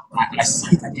 I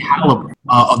see the caliber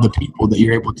of the people that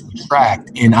you're able to attract.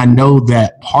 And I know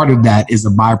that part of that is a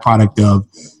byproduct of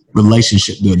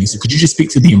relationship building. So could you just speak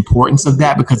to the importance of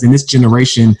that? Because in this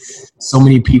generation, so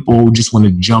many people just want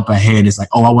to jump ahead. It's like,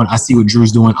 I see what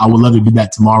Drew's doing. I would love to do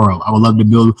that tomorrow. I would love to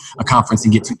build a conference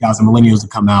and get 2,000 millennials to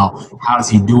come out. How is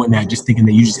he doing that? Just thinking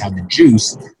that you just have the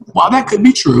juice. While that could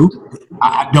be true,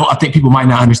 I think people might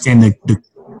not understand the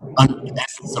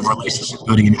essence of relationship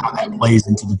building and how that plays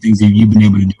into the things that you've been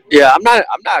able to do. Yeah, I'm not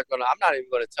even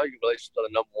gonna tell you relationships are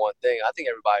the number one thing. I think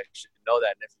everybody should know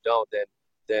that, and if you don't,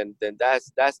 then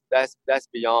that's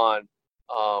beyond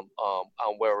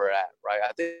where we're at, right?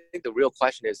 I think the real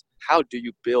question is, how do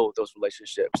you build those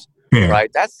relationships, right?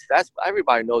 That's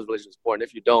everybody knows relationships are important.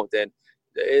 If you don't, then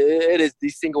it is the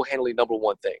single-handedly number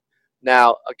one thing.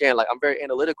 Now, again, like, I'm very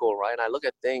analytical, right? And I look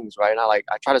at things, right? And I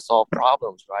try to solve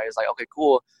problems, right? It's like, okay,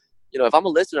 cool. If I'm a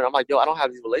listener, I'm like, yo, I don't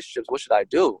have these relationships. What should I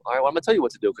do? All right, well, I'm gonna tell you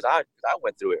what to do, because I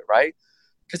went through it, right?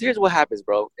 Because here's what happens,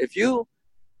 bro.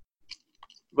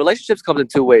 Relationships comes in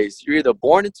two ways. You're either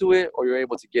born into it or you're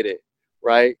able to get it,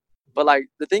 right? But like,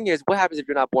 the thing is, what happens if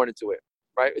you're not born into it,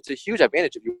 right? It's a huge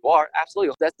advantage if you are.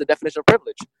 Absolutely, that's the definition of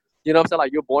privilege. You know what I'm saying?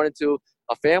 Like, you're born into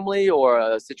a family or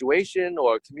a situation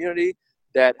or a community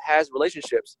that has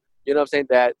relationships. You know what I'm saying?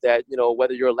 That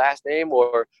whether your last name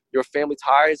or your family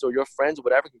ties or your friends or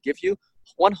whatever can give you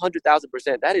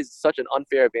 100,000%. That is such an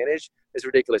unfair advantage. It's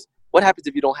ridiculous. What happens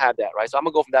if you don't have that, right? So I'm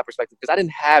gonna go from that perspective, because I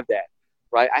didn't have that,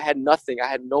 right? I had nothing. I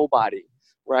had nobody,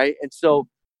 right? And so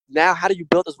now, how do you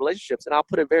build those relationships? And I'll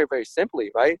put it very, very simply,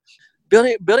 right?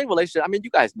 Building relationships. I mean, you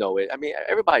guys know it. I mean,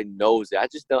 everybody knows it. I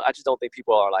just don't think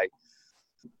people are like,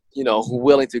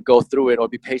 willing to go through it or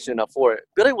be patient enough for it.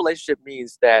 Building a relationship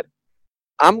means that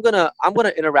I'm gonna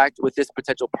interact with this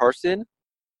potential person,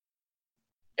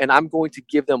 and I'm going to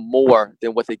give them more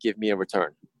than what they give me in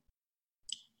return.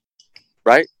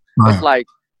 Right? It's like,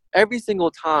 every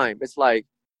single time, it's like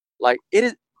it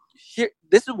is here.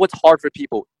 This is what's hard for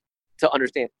people to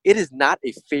understand. It is not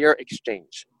a fair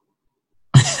exchange.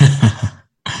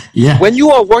 Yeah. When you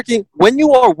are working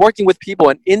with people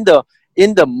and in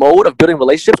the mode of building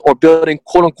relationships or building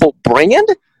quote unquote brand,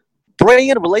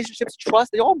 relationships,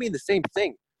 trust, they all mean the same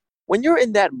thing. When you're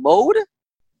in that mode,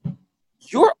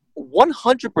 you're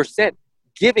 100%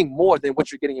 giving more than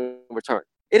what you're getting in return.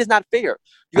 It is not fair.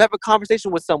 You have a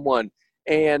conversation with someone,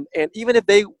 and even if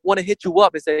they want to hit you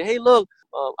up and say, hey, look,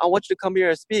 I want you to come here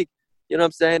and speak, you know what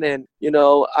I'm saying? And,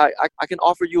 I can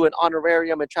offer you an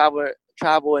honorarium and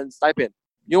travel and stipend.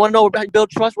 You want to know how you build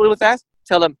trust really fast?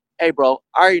 Tell them, hey, bro,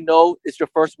 I already know it's your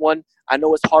first one. I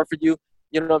know it's hard for you.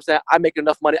 You know what I'm saying? I make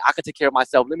enough money. I can take care of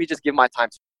myself. Let me just give my time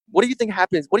to you. What do you think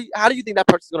happens? How do you think that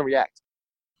person's going to react?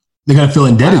 They're going to feel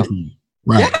indebted to you.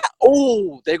 Right. Yeah.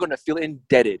 Oh, they're going to feel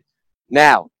indebted.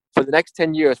 Now, for the next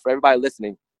 10 years, for everybody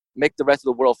listening, make the rest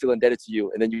of the world feel indebted to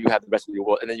you, and then you have the rest of the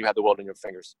world, and then you have the world in your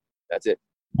fingers. That's it.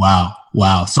 Wow.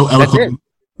 So eloquent.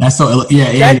 That's so eloquent.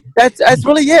 Yeah. That's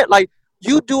really it. Like,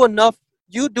 you do enough,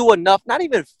 not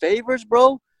even favors,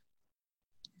 bro.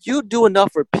 You do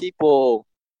enough for people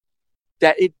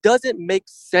that it doesn't make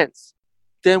sense.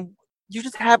 Then you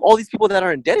just have all these people that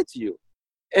are indebted to you.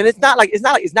 And it's not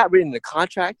written in the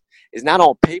contract. It's not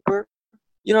on paper.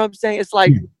 You know what I'm saying? It's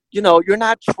like, you're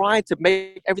not trying to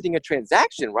make everything a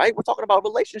transaction, right? We're talking about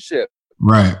relationship,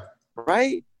 Right.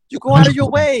 right? You go out of your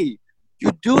way.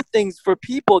 You do things for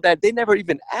people that they never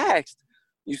even asked.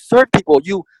 You serve people.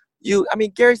 I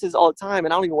mean, Gary says all the time,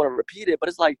 and I don't even want to repeat it, but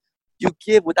it's like you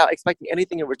give without expecting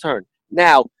anything in return.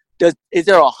 Now, is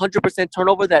there 100%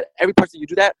 turnover that every person you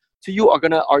do that to you are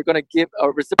gonna give a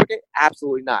reciprocate?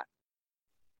 Absolutely not.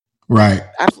 Right.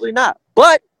 Absolutely not.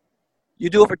 But you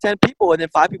do it for 10 people, and then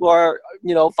five people are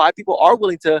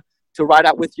willing to ride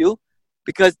out with you,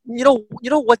 because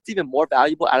what's even more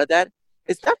valuable out of that?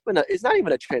 It's not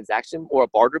even a transaction or a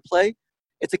barter play.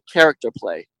 It's a character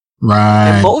play. And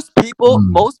Right. most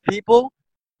people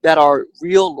that are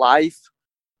real life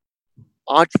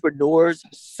entrepreneurs,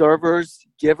 servers,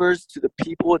 givers to the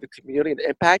people, the community, and the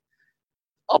impact,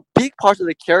 a big part of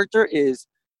the character is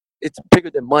it's bigger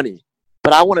than money.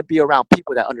 But I want to be around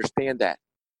people that understand that.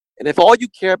 And if all you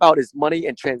care about is money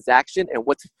and transaction and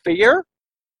what's fair,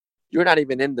 you're not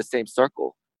even in the same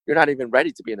circle. You're not even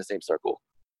ready to be in the same circle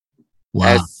Wow.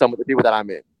 as some of the people that I'm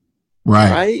in.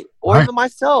 Right. Right? Or even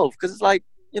myself. Because it's like,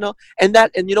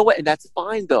 and you know what? And that's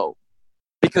fine though.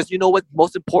 Because you know what?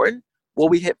 Most important, what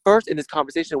we hit first in this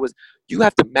conversation was you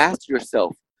have to master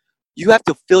yourself. You have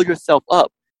to fill yourself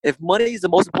up. If money is the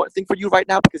most important thing for you right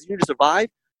now because you need to survive,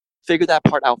 figure that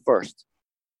part out first.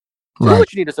 Do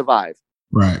what you need to survive.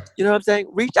 Right. You know what I'm saying?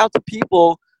 Reach out to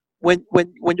people when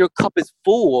your cup is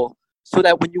full, so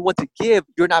that when you want to give,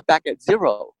 you're not back at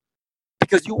zero.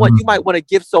 Because you might want to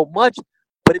give so much,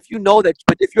 but if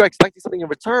you're expecting something in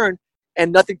return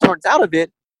and nothing turns out of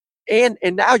it, and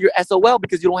now you're SOL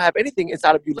because you don't have anything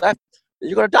inside of you left, then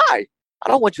you're gonna die. I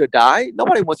don't want you to die.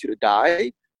 Nobody wants you to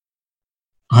die.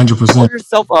 100%. Pull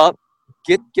yourself up.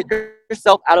 Get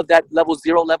yourself out of that level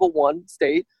 0, level 1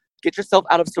 state. Get yourself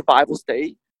out of survival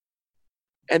state.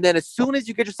 And then as soon as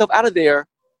you get yourself out of there,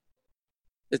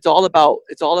 it's all about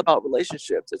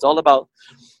relationships. It's all about,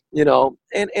 and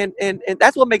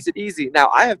that's what makes it easy. Now,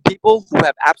 I have people who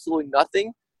have absolutely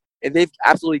nothing, and they've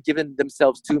absolutely given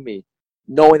themselves to me,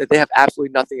 knowing that they have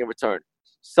absolutely nothing in return.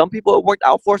 Some people it worked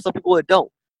out for, some people it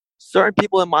don't. Certain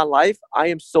people in my life, I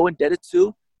am so indebted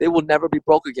to, they will never be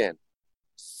broke again.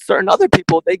 Certain other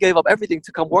people, they gave up everything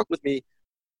to come work with me,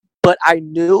 but I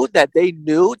knew that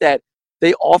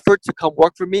they offered to come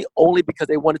work for me only because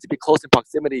they wanted to be close in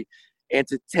proximity and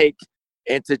to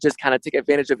just kind of take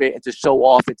advantage of it and to show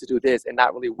off and to do this and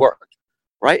not really work.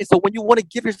 Right? And so when you want to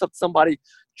give yourself to somebody,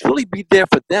 truly be there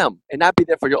for them and not be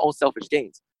there for your own selfish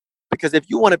gains. Because if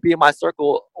you want to be in my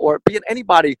circle or be in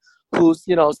anybody who's,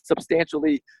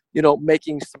 substantially,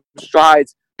 making some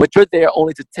strides, but you're there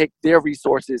only to take their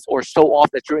resources or show off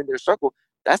that you're in their circle,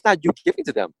 that's not you giving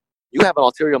to them. You have an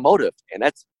ulterior motive, and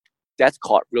that's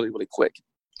caught really, really quick.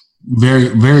 Very,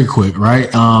 very quick, right?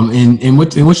 And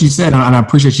what you said, and I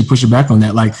appreciate you pushing back on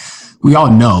that. Like, we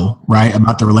all know, right,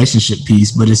 about the relationship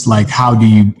piece, but it's like, how do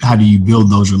you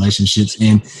build those relationships?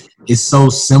 And it's so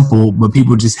simple, but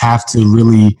people just have to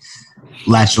really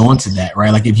latch on to that,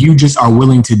 right? Like, if you just are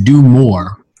willing to do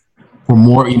more for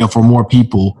more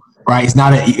people, right? It's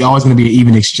not always going to be an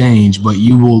even exchange, but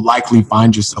you will likely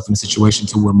find yourself in a situation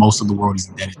to where most of the world is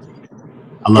indebted to you.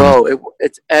 I love it.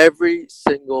 It's every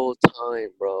single time,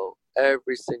 bro.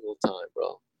 Every single time,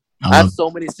 bro. I have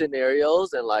so many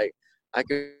scenarios, and like I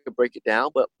could break it down,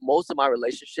 but most of my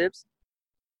relationships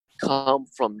come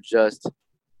from just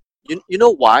you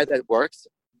know why that works?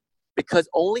 Because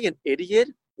only an idiot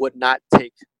would not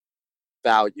take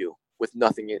value with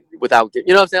nothing without getting.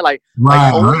 You know what I'm saying? Like,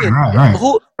 Right.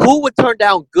 Who would turn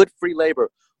down good free labor?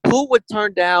 Who would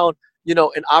turn down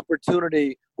an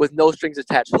opportunity with no strings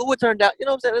attached? Who would turn down? You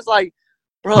know what I'm saying? It's like,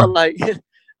 bro, like,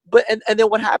 but and then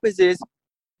what happens is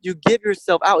you give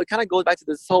yourself out. It kind of goes back to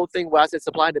this whole thing where I said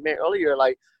supply and demand earlier.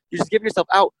 Like, you just give yourself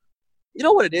out. You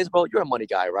know what it is, bro? You're a money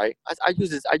guy, right? I use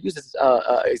this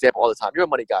example all the time. You're a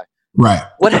money guy, right?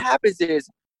 What happens is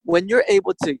when you're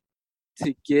able to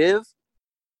give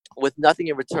with nothing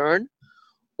in return,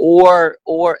 or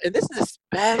and this is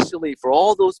especially for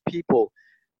all those people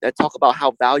that talk about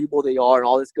how valuable they are and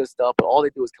all this good stuff, but all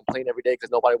they do is complain every day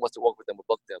because nobody wants to work with them or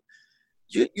book them.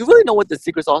 You really know what the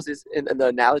secret sauce is, and the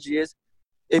analogy is?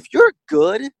 If you're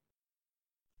good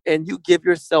and you give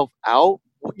yourself out,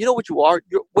 you know what you are?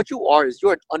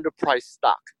 You're an underpriced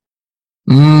stock.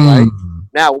 Right?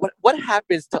 Now, what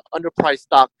happens to underpriced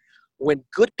stock when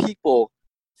good people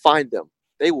find them?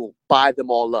 They will buy them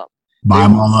all up. Buy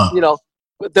them all up.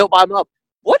 They'll buy them up.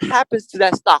 What happens to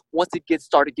that stock once it gets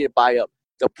started to get buy up?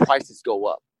 The prices go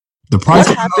up. What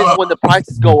happens when the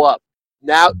prices go up?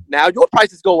 Now your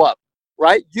prices go up,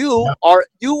 right? You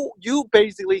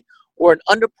basically or an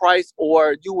underpriced,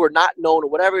 or you were not known, or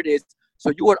whatever it is.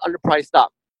 So you were an underpriced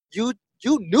stock. You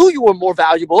knew you were more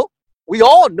valuable. We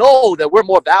all know that we're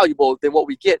more valuable than what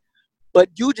we get, but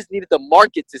you just needed the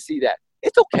market to see that.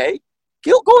 It's okay.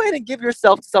 Go ahead and give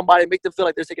yourself to somebody and make them feel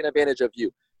like they're taking advantage of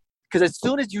you. Because as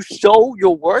soon as you show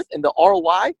your worth and the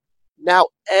ROI, now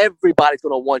everybody's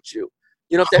going to want you.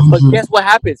 You know what I'm saying? But guess what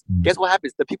happens?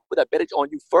 The people that bet on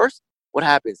you first, what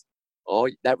happens? Oh,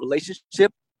 that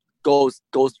relationship goes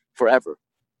forever,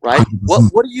 right?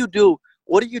 What do you do?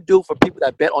 What do you do for people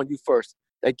that bet on you first,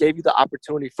 that gave you the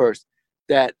opportunity first,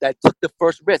 that took the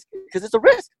first risk? Because it's a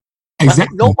risk.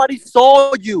 Exactly. Nobody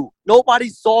saw you. Nobody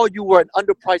saw you were an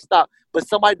underpriced stock, but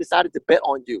somebody decided to bet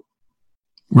on you.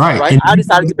 Right? I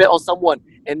decided to bet on someone,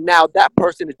 and now that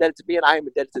person is indebted to me, and I am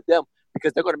indebted to them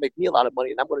because they're going to make me a lot of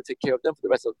money, and I'm going to take care of them for the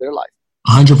rest of their life.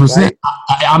 100%. Right?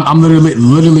 I'm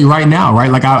literally right now,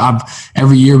 right? Like I've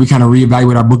every year we kind of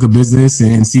reevaluate our book of business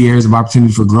and see areas of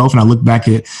opportunity for growth. And I look back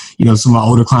at, some of my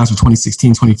older clients from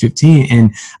 2016, 2015,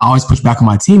 and I always push back on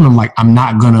my team. I'm like, I'm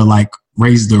not going to like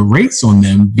raise the rates on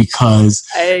them because.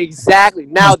 Exactly.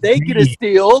 Now they get a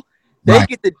steal. They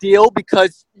get the deal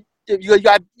because you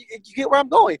get where I'm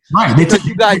going. Right. Because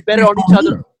you guys better on each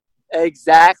other.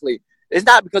 Exactly. It's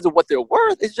not because of what they're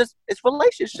worth. It's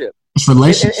relationship. It's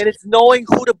relationship. And it's knowing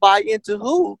who to buy into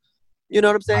who. You know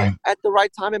what I'm saying? Right. At the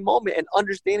right time and moment, and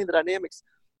understanding the dynamics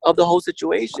of the whole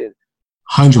situation.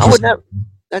 100%.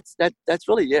 That's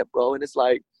really it, bro. And it's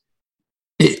like,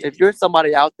 if you're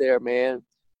somebody out there, man,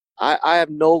 I have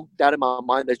no doubt in my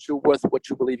mind that you're worth what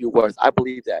you believe you're worth. I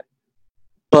believe that.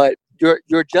 But you're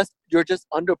just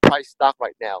underpriced stock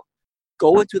right now.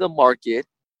 Go into the market,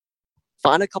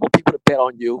 find a couple people to bet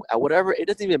on you, and whatever. It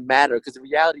doesn't even matter, because the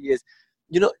reality is,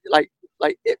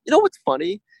 what's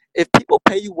funny? If people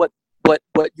pay you what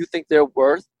you think they're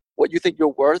worth, what you think you're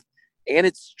worth, and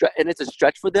it's a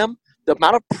stretch for them, the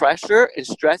amount of pressure and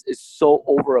stress is so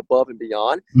over, above, and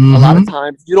beyond. Mm-hmm. A lot of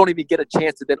times you don't even get a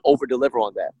chance to then over deliver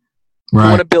on that. Right. You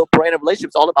want to build brand and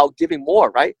relationships, all about giving more,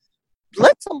 right?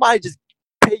 Let somebody just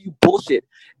pay you bullshit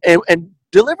and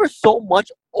deliver so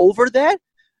much over that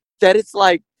it's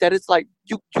like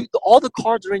you all the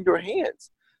cards are in your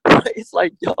hands. Right? It's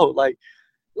like,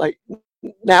 like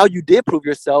now you did prove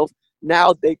yourself.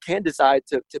 Now they can decide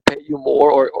to pay you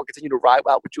more or continue to ride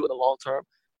out with you in the long term.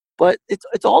 But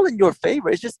it's all in your favor.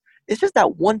 It's just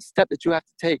that one step that you have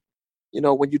to take,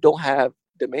 when you don't have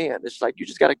demand. It's like you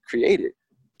just got to create it.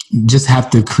 Just have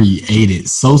to create it.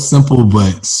 So simple,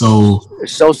 but it's so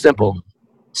simple.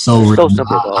 So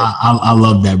simple, I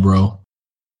love that, bro.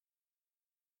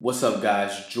 What's up,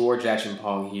 guys? George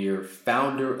Acheampong here,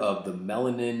 founder of the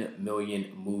Melanin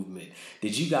Million Movement.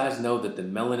 Did you guys know that the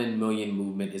Melanin Million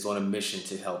Movement is on a mission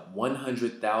to help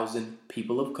 100,000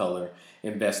 people of color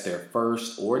invest their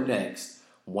first or next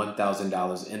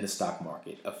 $1,000 in the stock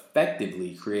market,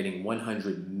 effectively creating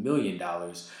 $100 million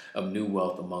of new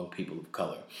wealth among people of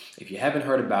color? If you haven't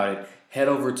heard about it, head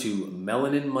over to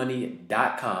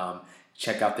melaninmoney.com.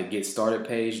 Check out the Get Started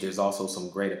page. There's also some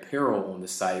great apparel on the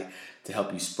site to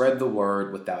help you spread the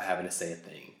word without having to say a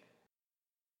thing.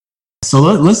 So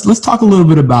let's talk a little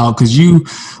bit about, because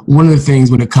one of the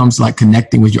things when it comes to like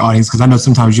connecting with your audience, because I know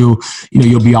sometimes you'll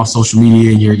be off social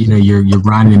media and you're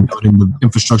grinding and building the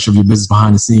infrastructure of your business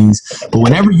behind the scenes. But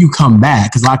whenever you come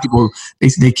back, because a lot of people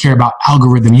they care about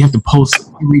algorithm, you have to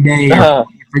post every day.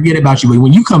 Forget about you. But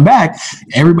when you come back,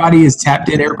 everybody is tapped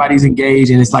in, everybody's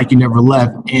engaged, and it's like you never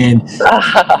left. And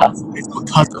it's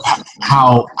because of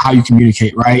how you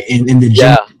communicate, right? And the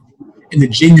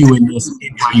genuineness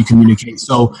in how you communicate.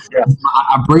 So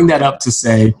I bring that up to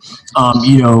say,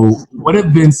 what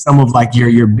have been some of like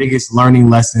your biggest learning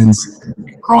lessons,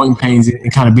 growing pains,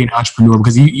 and kind of being an entrepreneur?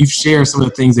 Because you've shared some of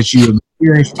the things that you have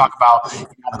experienced. You talk about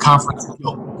the conference,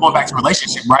 going back to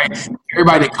relationship, right?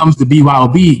 Everybody that comes to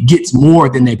BYOB gets more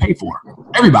than they pay for.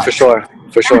 Everybody.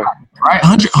 For sure. Right,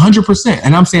 100%.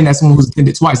 And I'm saying that someone who's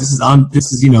attended twice. This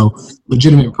is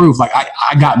legitimate proof. Like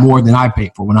I got more than I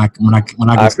paid for when I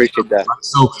I appreciate that.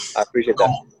 So I appreciate that.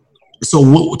 So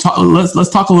let's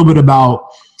talk a little bit about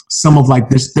some of like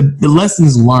this, the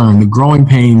lessons learned, the growing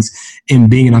pains in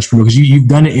being an entrepreneur, because you've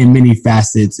done it in many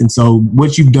facets. And so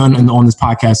what you've done on this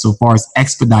podcast so far is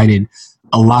expedited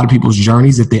a lot of people's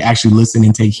journeys if they actually listen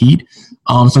and take heed.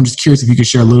 So I'm just curious if you could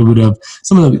share a little bit of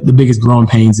some of the biggest growing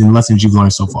pains and lessons you've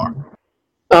learned so far.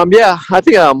 Yeah, I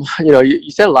think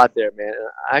you said a lot there, man.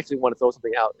 I actually want to throw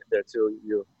something out there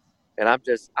too. And I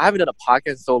haven't done a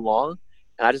podcast in so long,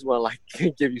 and I just want to like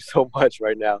give you so much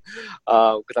right now,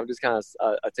 because I'm just kind of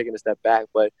taking a step back.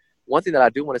 But one thing that I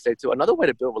do want to say too, another way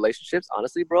to build relationships,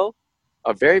 honestly, bro,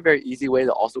 a very, very easy way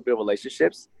to also build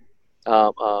relationships,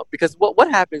 because what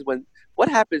happens what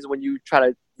happens when you try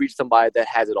to reach somebody that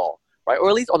has it all, right? Or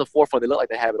at least on the forefront, they look like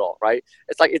they have it all, right?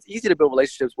 It's like it's easy to build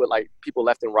relationships with like people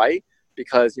left and right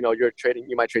because you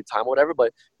might trade time or whatever.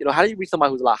 But how do you reach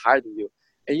somebody who's a lot higher than you?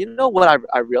 And you know what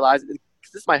I realized?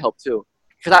 This might help too,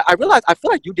 because I realized I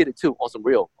feel like you did it too on some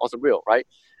real, right?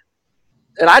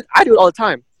 And I do it all the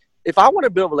time. If I want to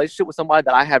build a relationship with somebody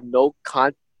that I have no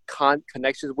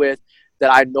connections with,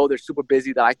 that I know they're super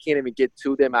busy, that I can't even get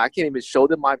to them, I can't even show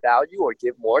them my value or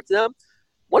give more to them,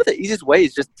 one of the easiest ways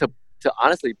is just to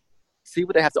honestly see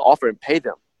what they have to offer and pay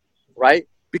them, right?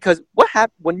 Because what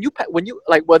happens when you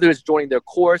like, whether it's joining their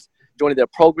course, joining their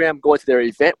program, going to their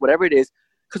event, whatever it is,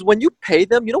 because when you pay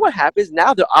them, you know what happens?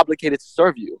 Now they're obligated to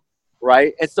serve you,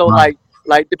 right? And so like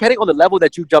depending on the level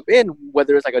that you jump in,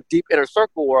 whether it's like a deep inner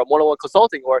circle or a one-on-one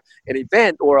consulting or an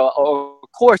event or a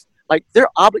course, like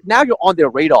now you're on their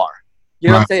radar. You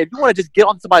know what I'm saying? If you want to just get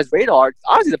on somebody's radar,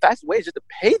 honestly, the fastest way is just to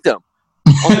pay them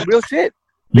on some real shit.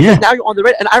 Because now you're on the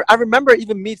radar. And I remember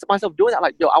even myself doing that.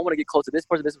 Like, yo, I want to get close to this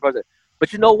person.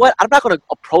 But you know what? I'm not going to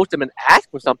approach them and ask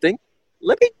for something.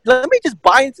 Let me just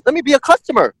buy into, let me be a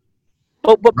customer.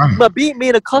 But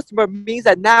being a customer means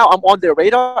that now I'm on their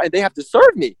radar and they have to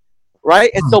serve me,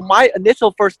 right? And so my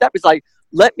initial first step is like,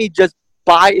 let me just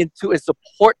buy into and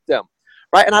support them,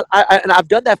 right? And I've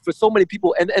done that for so many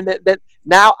people, and that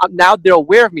now they're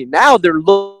aware of me. Now they're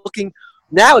looking.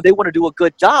 Now they want to do a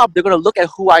good job. They're going to look at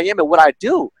who I am and what I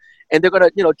do, and they're going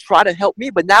to try to help me.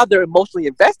 But now they're emotionally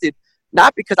invested,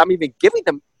 not because I'm even giving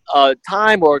them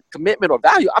time or commitment or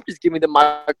value. I'm just giving them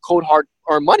my cold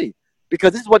hard-earned money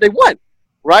because this is what they want.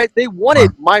 Right? They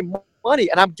wanted my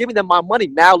money, and I'm giving them my money.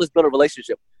 Now let's build a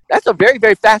relationship. That's a very,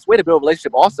 very fast way to build a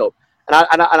relationship, also. And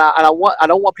I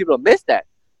don't want people to miss that.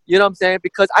 You know what I'm saying?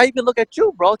 Because I even look at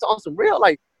you, bro. It's on some real.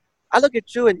 Like, I look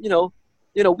at you, and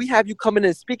we have you coming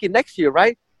and speaking next year,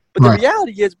 right? But the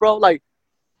reality is, bro, like,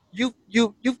 you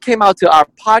came out to our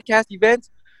podcast events,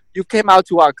 you came out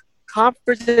to our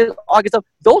conferences, all that stuff.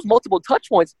 Those multiple touch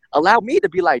points allow me to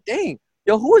be like, dang,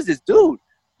 yo, who is this dude?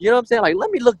 You know what I'm saying? Like,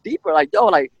 let me look deeper. Like, yo,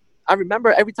 like, I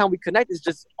remember every time we connect, it's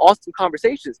just awesome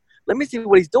conversations. Let me see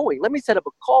what he's doing. Let me set up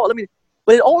a call.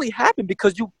 But it only happened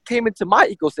because you came into my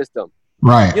ecosystem.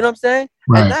 Right. You know what I'm saying?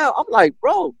 Right. And now I'm like,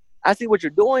 bro, I see what you're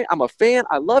doing. I'm a fan.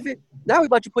 I love it. Now we're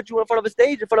about to put you in front of a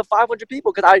stage in front of 500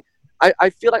 people because I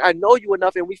feel like I know you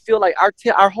enough, and we feel like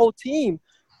our whole team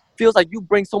feels like you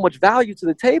bring so much value to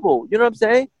the table. You know what I'm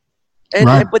saying?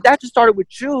 But that just started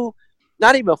with you,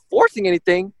 not even forcing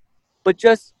anything, but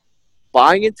just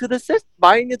buying into the system,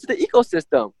 buying into the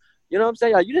ecosystem. You know what I'm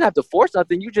saying? Like, you didn't have to force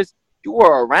nothing. You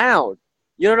were around.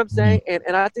 You know what I'm saying?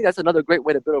 And I think that's another great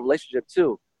way to build a relationship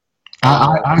too.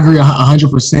 I agree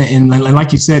 100%. And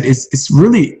like you said,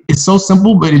 it's so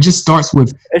simple, but it just starts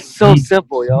with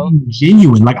simple, yo.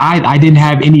 Genuine. Like I didn't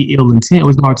have any ill intent. It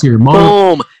was no ulterior motive.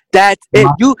 Boom. That's it.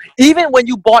 You even when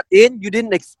you bought in, you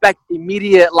didn't expect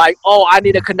immediate like, oh, I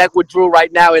need to connect with Drew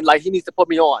right now, and like he needs to put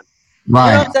me on. Right.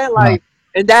 You know what I'm saying? Like,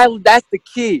 and that's the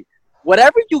key.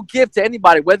 Whatever you give to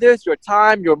anybody, whether it's your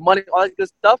time, your money, all that good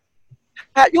stuff,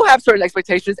 you'll have certain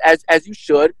expectations as you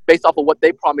should, based off of what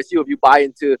they promise you. If you buy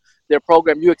into their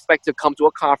program, you expect to come to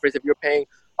a conference. If you're paying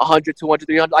 100, 200,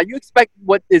 300, like, you expect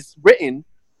what is written.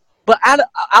 But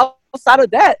outside of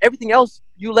that, everything else,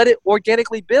 you let it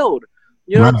organically build.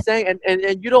 You know what I'm saying?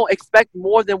 And you don't expect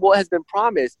more than what has been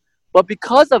promised. But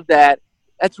because of that,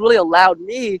 that's really allowed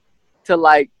me to,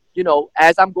 like,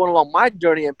 as I'm going along my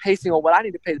journey and pacing on what I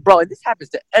need to pace, bro, and this happens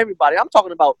to everybody. I'm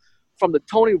talking about from the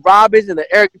Tony Robbins and the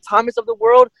Eric Thomas of the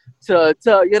world to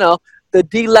the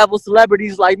D-level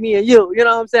celebrities like me and you know what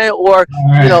I'm saying? Or,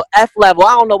 F level.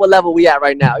 I don't know what level we at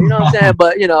right now. You know what I'm saying?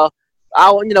 But,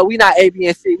 we not A, B,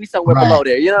 and C. We somewhere below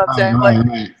there. You know what I'm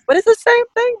saying? But it's the same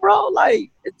thing, bro.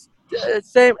 Like, it's the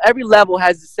same. Every level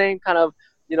has the same kind of,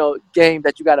 game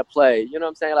that you got to play. You know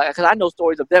what I'm saying? Like, because I know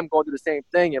stories of them going through the same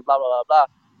thing and blah, blah, blah, blah.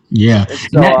 Yeah.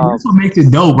 So, that's what makes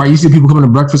it dope, right? You see people coming to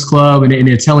Breakfast Club and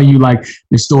they're telling you like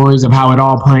the stories of how it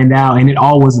all planned out, and it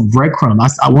all was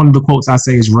breadcrumbs. One of the quotes I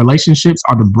say is, relationships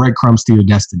are the breadcrumbs to your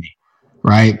destiny,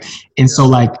 right? And so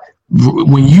like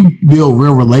when you build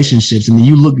real relationships and then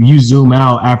you zoom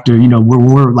out after,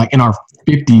 we're like in our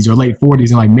 50s or late 40s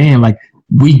and like, man, like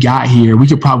we got here, we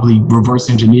could probably reverse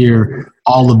engineer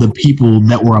all of the people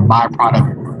that were a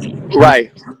byproduct.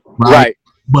 Right.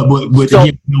 But with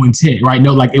no intent, right?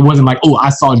 No, like it wasn't like, oh, I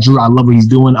saw Drew, I love what he's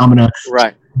doing, I'm gonna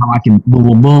I can boom,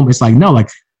 boom, boom. It's like, no, like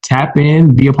tap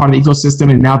in, be a part of the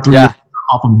ecosystem, and now through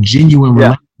off of genuine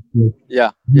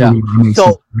relationship.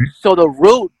 So the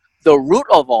root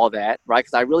of all that, right?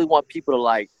 Because I really want people to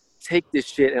like take this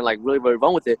shit and like really, really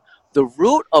run with it. The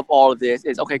root of all of this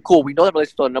is, okay, cool. We know that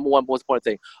relationships are the number one most important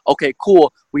thing. Okay,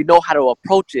 cool. We know how to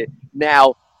approach it.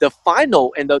 Now, the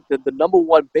final and the number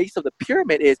one base of the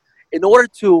pyramid is in order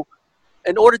to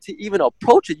even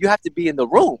approach it, you have to be in the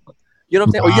room. You know what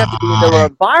I'm saying? Or you have to be in their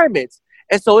environments.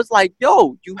 And so it's like,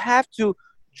 yo, you have to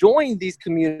join these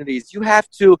communities. You have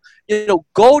to,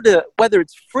 go to, whether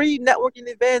it's free networking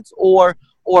events or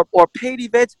paid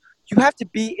events, you have to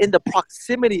be in the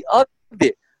proximity of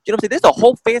it. You know what I'm saying? There's a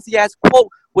whole fancy ass quote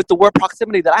with the word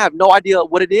proximity that I have no idea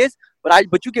what it is,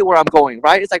 but you get where I'm going,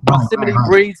 right? It's like proximity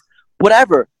breeds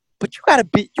whatever. But you gotta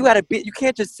be. You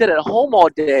can't just sit at home all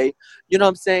day. You know what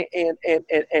I'm saying?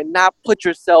 And not put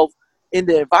yourself in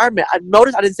the environment. I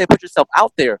noticed I didn't say put yourself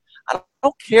out there. I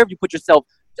don't care if you put yourself.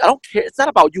 I don't care. It's not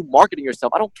about you marketing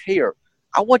yourself. I don't care.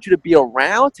 I want you to be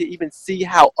around to even see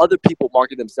how other people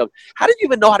market themselves. How do you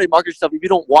even know how to market yourself if you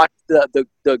don't watch the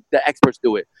experts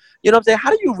do it? You know what I'm saying?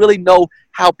 How do you really know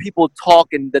how people talk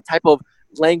and the type of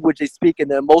language they speak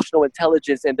and the emotional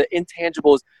intelligence and the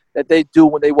intangibles that they do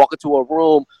when they walk into a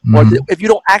room, or if you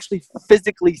don't actually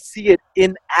physically see it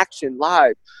in action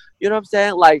live? You know what I'm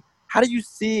saying? Like, how do you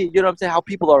see, you know what I'm saying, how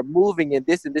people are moving and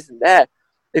this and this and that?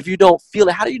 If you don't feel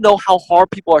it, how do you know how hard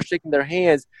people are shaking their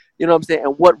hands? You know what I'm saying?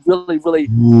 And what really, really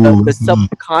the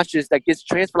subconscious that gets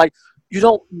transferred. Like, you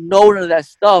don't know none of that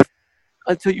stuff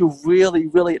until you really,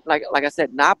 really, like I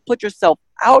said, not put yourself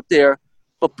out there,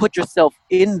 but put yourself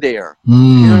in there. You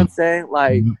know what I'm saying?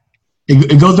 Like,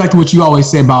 it goes back to what you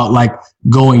always say about like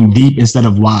going deep instead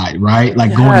of wide, right?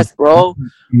 Like yes, bro.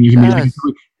 Yes.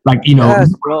 Like,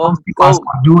 yes, bro.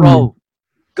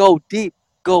 Go deep,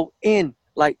 go in,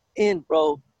 like in,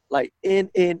 bro. Like in,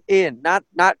 not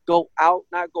go out,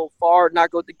 not go far, not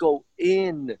go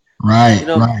in. Right, you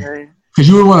know what I'm saying? Because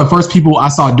you were one of the first people I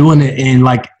saw doing it, and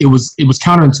like it was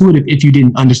counterintuitive if you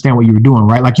didn't understand what you were doing,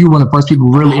 right? Like you were one of the first people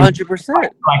really 100%.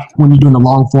 Like when you're doing the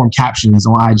long form captions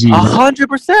on IG.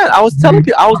 100%. I was telling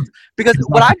you, because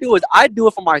what I do is I do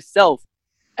it for myself,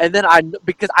 and then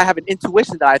because I have an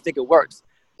intuition that I think it works.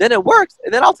 Then it works,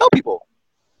 and then I'll tell people.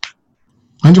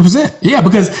 100%. Yeah,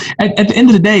 because at the end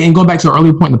of the day, and going back to an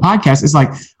earlier point in the podcast, it's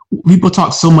like people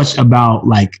talk so much about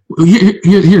like here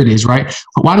it is, right?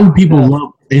 Why do people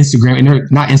love Instagram? And they're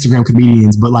not Instagram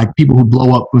comedians, but like people who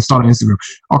blow up and start on Instagram,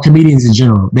 or comedians in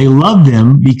general. They love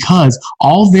them because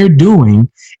all they're doing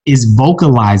is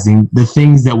vocalizing the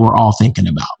things that we're all thinking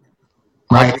about,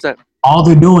 right? 100%. All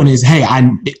they're doing is, hey,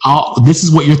 this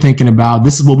is what you're thinking about.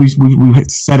 This is what we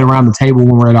set around the table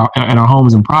when we're in our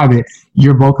homes in private.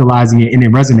 You're vocalizing it, and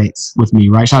it resonates with me,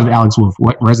 right? Shout out to Alex Wolf.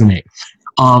 What resonate?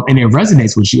 And it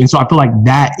resonates with you. And so I feel like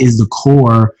that is the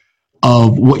core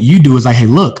of what you do. Is like, hey,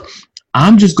 look,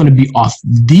 I'm just going to be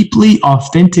deeply,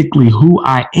 authentically who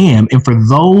I am, and for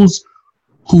those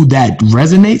who that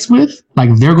resonates with,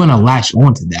 like they're going to latch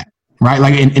onto that. Right.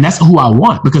 Like, and that's who I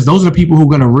want, because those are the people who are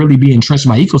going to really be entrenched in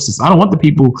my ecosystem. I don't want the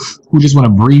people who just want to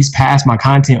breeze past my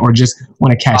content or just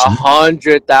want to catch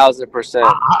 100,000%.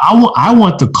 I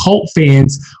want the cult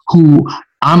fans who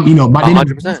my dinner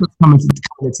coming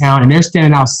to town, and they're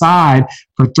standing outside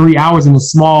for 3 hours in the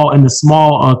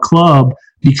small club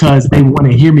because they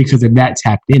want to hear me because they're that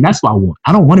tapped in. That's what I want.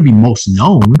 I don't want to be most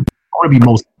known. I want to be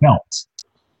most felt.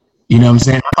 You know what I'm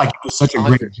saying? I feel like you do such a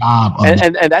great job of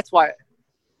and that's why.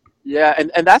 Yeah,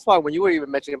 and that's why when you were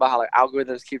even mentioning about how like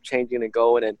algorithms keep changing and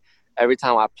going, and every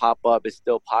time I pop up, it's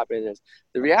still popping.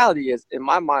 The reality is, in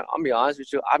my mind, I'll be honest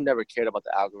with you, I've never cared about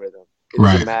the algorithm. It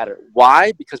doesn't matter.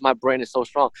 Why? Because my brain is so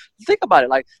strong. Think about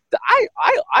it. Like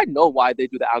I know why they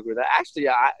do the algorithm. Actually,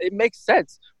 it makes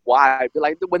sense why.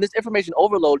 Like when there's information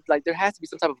overload, like there has to be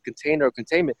some type of container or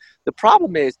containment. The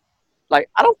problem is,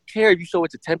 like I don't care if you show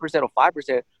it to 10% or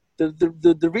 5%.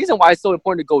 The reason why it's so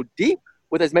important to go deep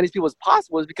with as many people as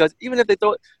possible is because even if they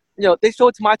throw it, they show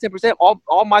it to my 10%,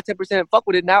 all my 10% fuck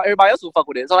with it, now everybody else will fuck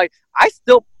with it. So like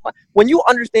when you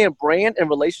understand brand and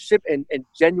relationship and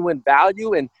genuine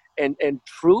value and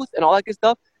truth and all that good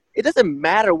stuff, it doesn't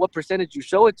matter what percentage you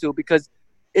show it to, because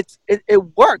it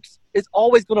works. It's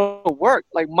always gonna work.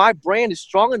 Like my brand is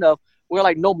strong enough where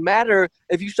like no matter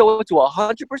if you show it to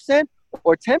 100%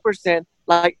 or 10%,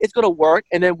 like it's gonna work.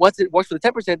 And then once it works for the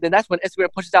 10%, then that's when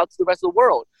Instagram pushes out to the rest of the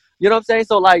world. You know what I'm saying?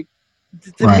 So like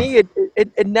to me,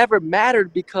 it never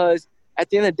mattered, because at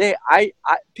the end of the day, I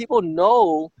people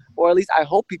know, or at least I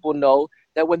hope people know,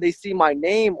 that when they see my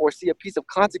name or see a piece of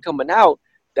content coming out,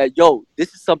 that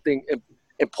this is something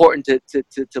important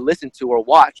to listen to or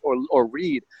watch or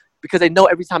read, because they know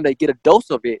every time they get a dose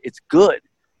of it, it's good.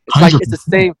 It's 100%. Like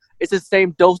it's the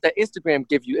same dose that Instagram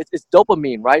gives you. It's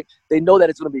dopamine, right? They know that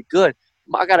it's gonna be good.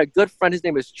 I got a good friend. His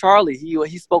name is Charlie.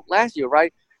 He spoke last year,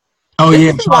 right? Oh, this,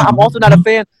 yeah. This is why I'm also not a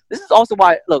fan. This is also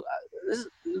why, look,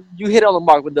 you hit it on the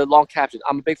mark with the long captions.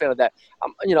 I'm a big fan of that.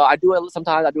 I do it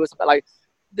sometimes. I do it sometimes. Like,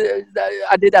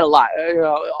 I did that a lot.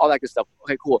 All that good stuff.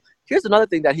 Okay, cool. Here's another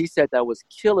thing that he said that was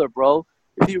killer, bro.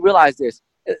 If you realize this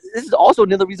is also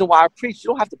another reason why I preach. You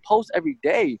don't have to post every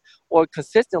day or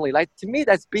consistently. Like, to me,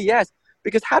 that's BS.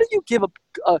 Because how do you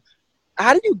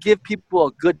give people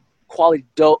a good quality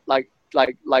dose? Like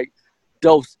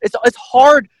dose. It's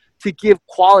hard to give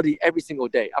quality every single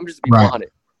day. I'm just being 100.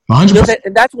 100%.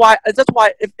 And that's why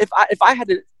if I had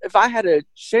to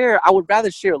share, I would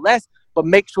rather share less, but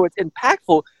make sure it's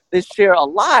impactful than share a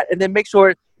lot, and then make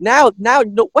sure now you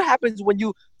know what happens when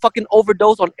you fucking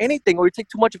overdose on anything or you take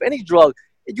too much of any drug.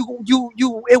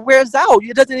 It wears out.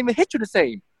 It doesn't even hit you the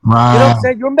same. Right. You know what I'm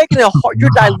saying? You're making it hard. You're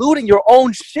diluting your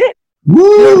own shit. Woo.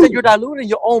 You know what I'm saying? You're diluting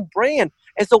your own brand.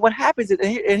 And so what happens is,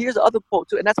 and here's the other quote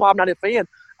too, and that's why I'm not a fan.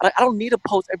 I don't need to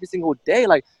post every single day.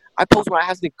 Like, I post when I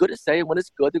have something good to say, and when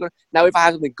it's good, now if I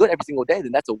have something good every single day,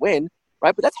 then that's a win,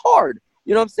 right? But that's hard.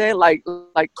 You know what I'm saying? Like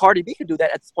Cardi B can do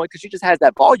that at this point because she just has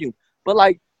that volume. But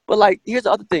here's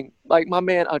the other thing. Like, my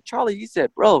man Charlie, he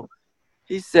said the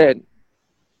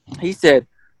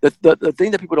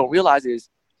thing that people don't realize is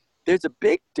there's a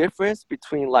big difference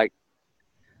between like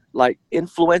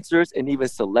influencers and even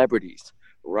celebrities,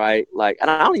 right? Like, and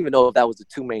I don't even know if that was the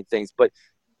two main things, but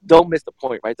don't miss the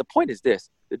point, right? The point is this.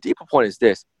 The deeper point is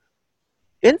this.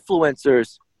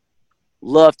 Influencers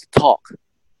love to talk,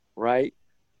 right?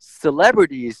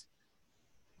 Celebrities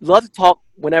love to talk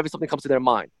whenever something comes to their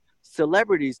mind.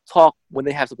 Celebrities talk when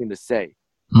they have something to say.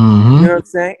 Mm-hmm. You know what I'm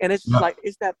saying? And it's just like,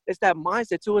 it's that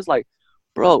mindset too. It's like,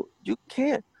 bro, you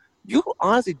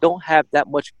honestly don't have that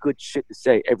much good shit to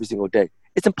say every single day.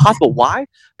 It's impossible. Why?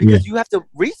 Because you have to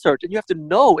research and you have to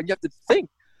know and you have to think.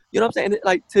 You know what I'm saying? And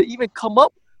like, to even come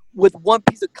up with one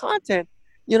piece of content,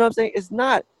 you know what I'm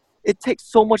saying? It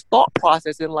takes so much thought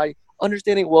process and like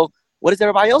understanding, well, what is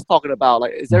everybody else talking about?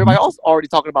 Like, is everybody else already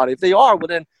talking about it? If they are, well,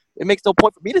 then it makes no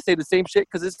point for me to say the same shit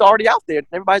because it's already out there and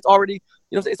everybody's already,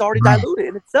 you know, it's already diluted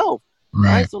in itself.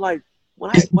 Right. So like,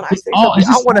 when I say something,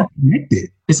 I want to connected.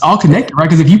 It's all connected, right?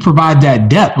 Because if you provide that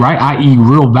depth, right, i.e.,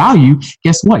 real value,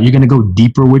 guess what? You're going to go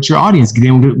deeper with your audience,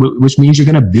 which means you're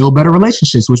going to build better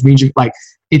relationships. Which means you're like,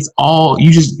 it's all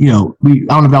you just, you know. I don't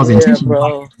know if that was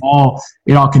intentional. Like,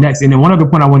 it all connects. And then one other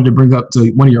point I wanted to bring up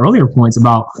to one of your earlier points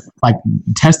about like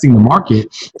testing the market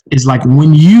is like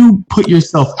when you put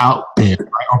yourself out there,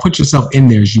 right, or put yourself in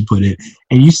there, as you put it,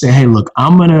 and you say, hey, look,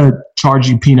 I'm going to charge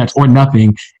you peanuts or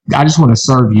nothing. I just want to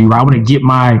serve you. Right? I want to get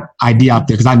my idea out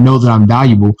there because I know that I'm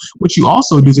valuable. What you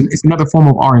also do is it's another form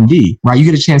of R&D, right? You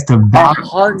get a chance to validate.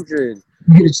 100.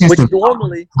 You get a chance to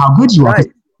normally how good you are. Right.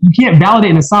 You can't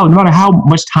validate in a solid, no matter how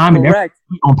much time and effort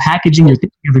on packaging your thing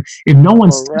together. If no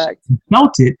one's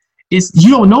felt it,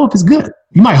 you don't know if it's good.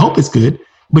 You might hope it's good,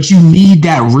 but you need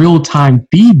that real-time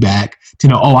feedback to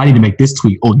know, oh, I need to make this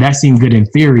tweak. Oh, that seemed good in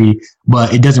theory,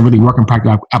 but it doesn't really work in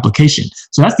practical application.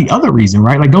 So that's the other reason,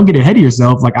 right? Like, don't get ahead of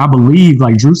yourself. Like, I believe,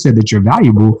 like Drew said, that you're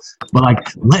valuable, but like,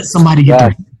 let somebody get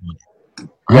their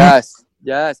right?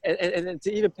 Yes. And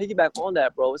to even piggyback on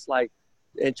that, bro, it's like,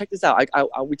 and check this out.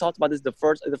 We talked about this the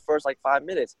first like 5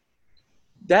 minutes.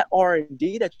 That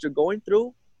R&D that you're going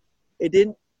through, it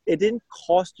didn't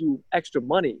cost you extra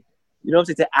money. You know what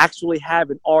I'm saying? To actually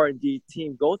have an R&D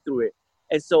team go through it.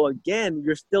 And so again,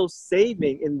 you're still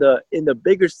saving in the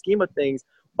bigger scheme of things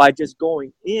by just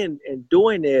going in and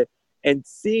doing it and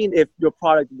seeing if your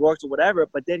product works or whatever,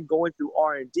 but then going through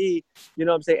R&D, you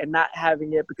know what I'm saying, and not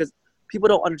having it because people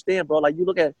don't understand, bro. Like, you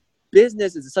look at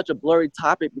business is such a blurry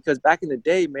topic because back in the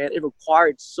day, man, it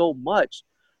required so much,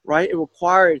 right? It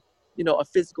required, you know, a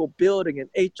physical building, an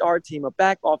HR team, a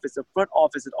back office, a front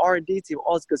office, an R&D team,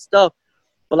 all this good stuff.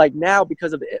 But like now,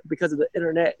 because of the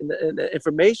internet and the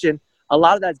information, a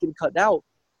lot of that's getting cut out,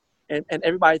 and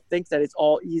everybody thinks that it's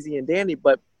all easy and dandy.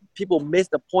 But people miss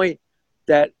the point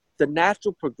that the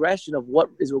natural progression of what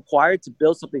is required to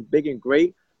build something big and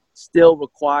great still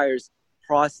requires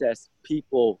process,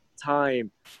 people,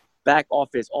 time, back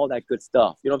office, all that good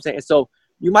stuff. You know what I'm saying? And so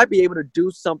you might be able to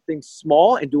do something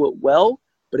small and do it well,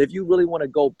 but if you really want to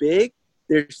go big,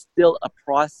 there's still a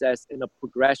process and a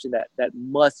progression that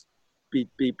must be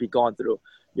gone through.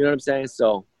 You know what I'm saying?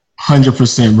 So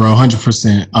 100%, bro.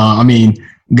 100%. I mean,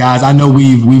 guys, I know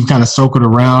we've kind of circled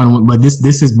around, but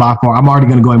this is by far, I'm already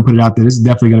going to go ahead and put it out there. This is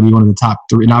definitely going to be one of the top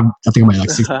three. And I think I might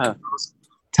like 6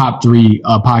 top 3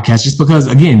 podcasts, just because,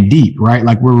 again, deep, right?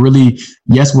 Like, we're really,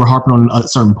 yes, we're harping on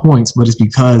certain points, but it's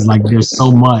because like there's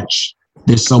so much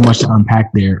to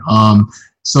unpack there.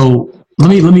 So let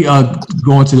me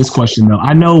go into this question though.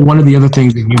 I know one of the other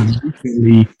things that you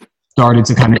recently started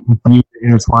to kind of infuse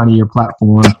and intertwine in your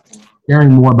platform,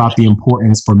 sharing more about the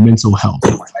importance for mental health.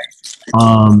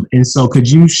 And so could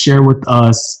you share with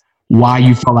us why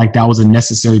you felt like that was a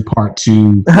necessary part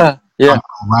to, yeah,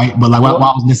 right? But like, why it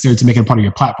was necessary to make it a part of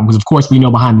your platform? Because of course we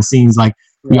know behind the scenes, like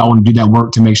we all want to do that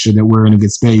work to make sure that we're in a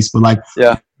good space. But like,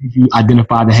 you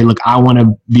identify that, hey, look, I want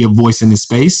to be a voice in this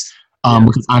space.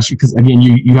 Because again,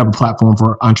 you have a platform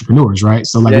for entrepreneurs, right?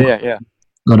 So like,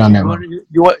 go down that road.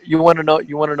 You want to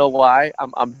know why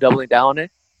I'm doubling down on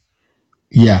it?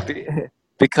 Yeah.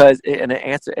 Because and the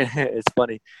answer is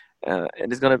funny, and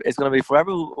it's gonna be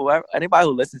forever. Whoever, anybody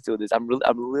who listens to this, I'm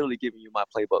literally giving you my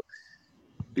playbook,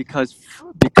 because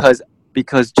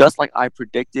just like I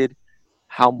predicted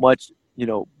how much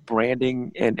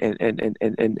branding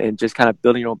and just kind of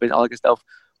building your own business, all that good stuff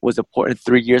was important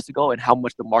 3 years ago, and how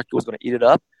much the market was going to eat it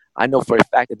up. I know for a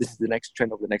fact that this is the next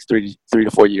trend over the next three to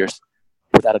 4 years,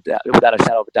 without a doubt, without a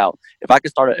shadow of a doubt. If I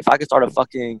could start a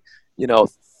fucking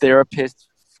therapist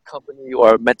company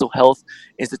or a mental health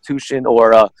institution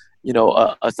or a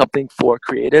something for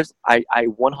creatives, I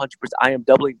 100% I am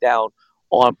doubling down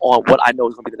on what I know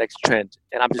is going to be the next trend,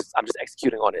 and I'm just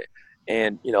executing on it.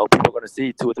 And people are going to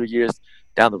see 2 or 3 years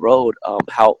down the road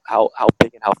how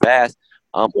big and how fast,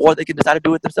 or they can decide to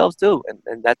do it themselves too.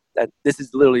 And that this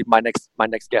is literally my next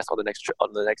guess on the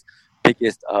next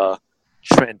biggest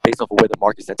trend based off of where the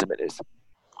market sentiment is.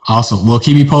 Awesome. Well,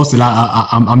 keep me posted.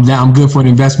 I'm down. I'm good for an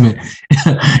investment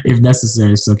if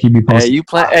necessary. So keep me posted.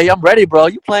 Hey, I'm ready, bro.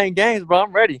 You playing games, bro?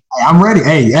 I'm ready. Hey, I'm ready.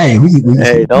 Hey,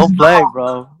 hey, don't play,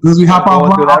 bro. As we hop off,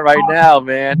 going through that right now,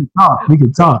 man. We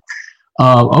can talk.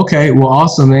 Okay. Well,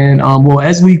 awesome, man. Well,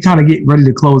 as we kind of get ready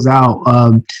to close out,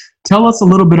 tell us a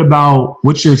little bit about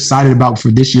what you're excited about for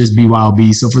this year's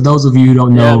BYOB. So for those of you who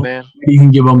don't know, you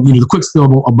can give them the quick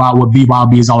spill about what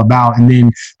BYOB is all about, and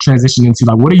then transition into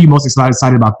like, what are you most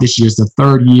excited about this year? It's the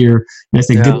third year. Let's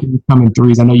say good things come in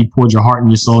threes. I know you poured your heart and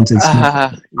your soul into this.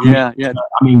 Yeah.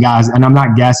 I mean, guys, and I'm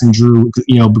not gassing Drew,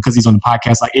 because he's on the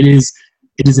podcast. Like it is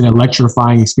an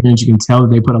electrifying experience. You can tell that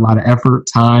they put a lot of effort,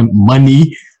 time,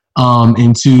 money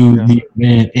into the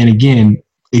event. And again,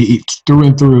 it through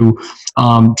and through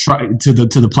try to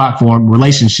the platform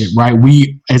relationship, right?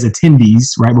 We as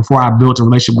attendees, right, before I built a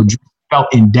relationship with Drew, felt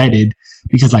indebted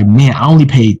because like, man, I only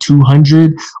paid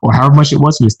 $200 or however much it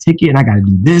was for this ticket, and I got to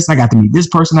do this, I got to meet this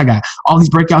person, I got all these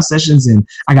breakout sessions, and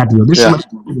I got to build this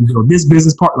relationship and build this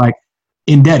business part, like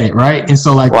indebted, right? And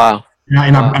so like, wow.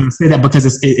 And I say that because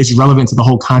it's relevant to the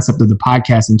whole concept of the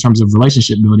podcast in terms of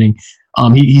relationship building.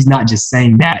 He's not just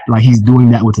saying that, like he's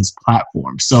doing that with his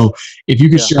platform. So if you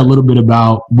could share a little bit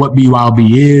about what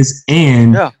BYOB is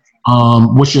and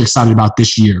what you're excited about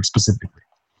this year specifically.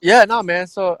 Yeah, no, man.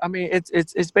 So I mean,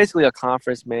 it's basically a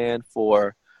conference, man,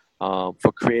 for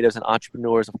creatives and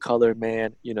entrepreneurs of color,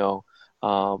 man. It's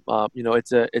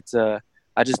a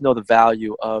I just know the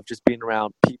value of just being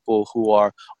around people who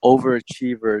are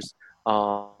overachievers.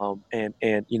 And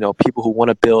people who want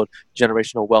to build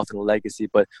generational wealth and legacy,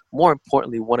 but more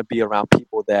importantly, want to be around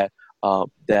people that are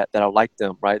like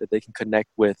them, right? That they can connect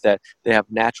with, that they have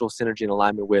natural synergy and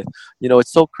alignment with.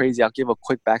 It's so crazy. I'll give a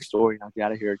quick backstory and I'll get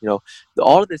out of here.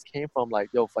 All of this came from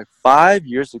like 5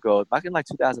 years ago, back in like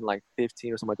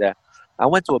 2015 or something like that. I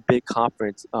went to a big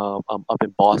conference up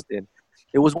in Boston.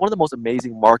 It was one of the most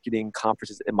amazing marketing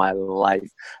conferences in my life.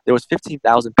 There was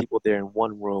 15,000 people there in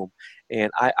one room,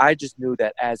 and I just knew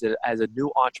that as a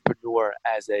new entrepreneur,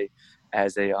 as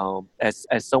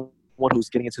someone who's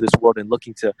getting into this world and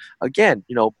looking to again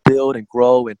build and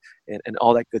grow and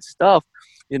all that good stuff.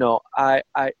 It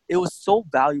was so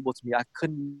valuable to me. I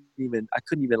couldn't even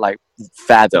like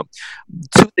fathom.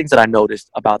 Two things that I noticed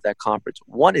about that conference.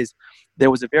 One is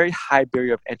there was a very high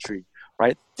barrier of entry.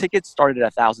 Right, tickets started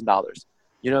at $1,000.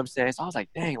 You know what I'm saying? So I was like,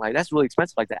 dang, like that's really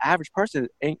expensive. Like the average person,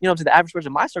 and the average person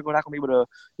in my circle not gonna be able to,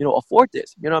 afford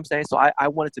this. You know what I'm saying? So I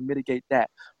wanted to mitigate that,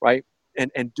 right?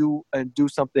 And do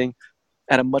something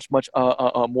at a much more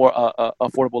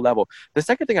affordable level. The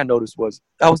second thing I noticed was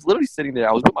I was literally sitting there.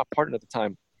 I was with my partner at the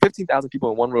time. 15,000 people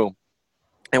in one room,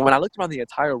 and when I looked around the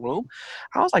entire room,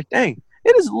 I was like, dang,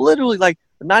 it is literally like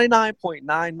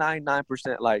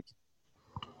 99.999% like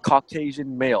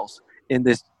Caucasian males in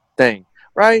this thing,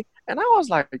 right? And I was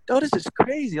like, oh, this is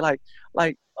crazy. Like,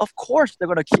 of course they're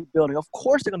going to keep building. Of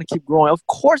course they're going to keep growing. Of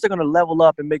course they're going to level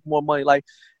up and make more money. Like,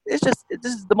 this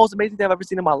is the most amazing thing I've ever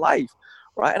seen in my life,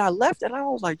 right? And I left and I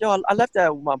was like, I left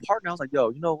that with my partner. I was like,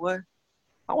 you know what?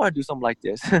 I want to do something like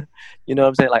this. You know what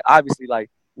I'm saying? Like, obviously, like,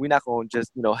 we're not going to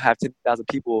just, have 10,000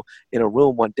 people in a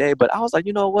room one day. But I was like,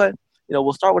 you know what?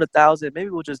 We'll start with 1,000. Maybe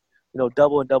we'll just,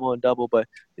 double and double and double. But,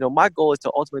 my goal is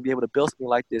to ultimately be able to build something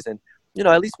like this and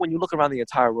at least when you look around the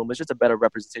entire room, it's just a better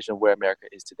representation of where America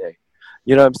is today.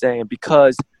 You know what I'm saying?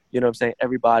 Because,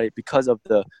 everybody, because of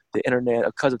the internet,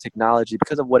 because of technology,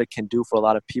 because of what it can do for a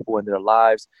lot of people in their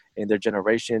lives and their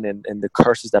generation and the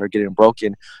curses that are getting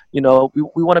broken, we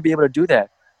want to be able to do that.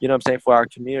 For our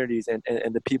communities and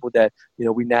the people that,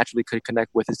 we naturally could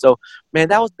connect with. And so, man,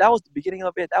 that was the beginning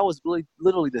of it. That was really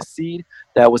literally the seed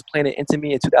that was planted into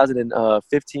me in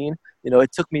 2015.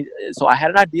 It took me, so I had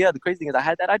an idea. The crazy thing is I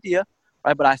had that idea,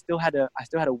 right? But I still had to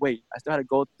wait. I still had to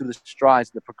go through the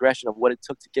strides and the progression of what it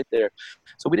took to get there.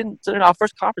 So our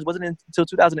first conference wasn't until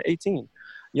 2018.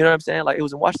 You know what I'm saying? Like, it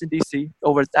was in Washington, D.C.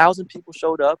 Over 1,000 people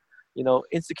showed up.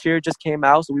 Insecure just came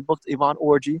out. So we booked Yvonne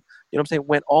Orji,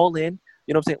 went all in.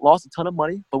 Lost a ton of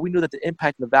money, but we knew that the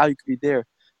impact and the value could be there.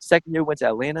 Second year, we went to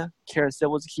Atlanta. Karen Sill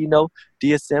was the keynote.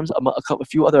 Dia Sims, a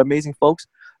few other amazing folks.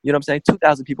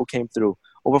 2,000 people came through.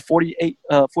 Over 48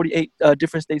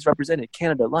 different states represented.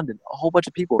 Canada, London, a whole bunch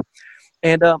of people.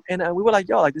 And we were like,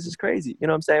 yo, like, this is crazy.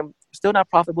 Still not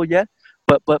profitable yet,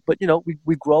 but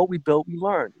we grow, we build, we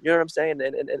learn. You know what I'm saying?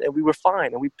 And we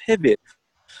refine and we pivot.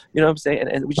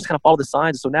 And we just kind of follow the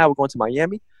signs. So now we're going to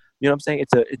Miami.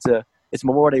 It's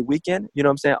Memorial Day weekend.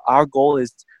 Our goal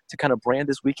is to kind of brand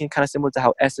this weekend, kind of similar to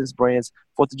how Essence brands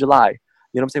 4th of July.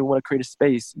 We want to create a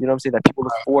space, that people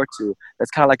look forward to.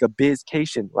 That's kind of like a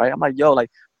bizcation, right? I'm like, yo,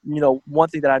 like, one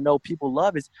thing that I know people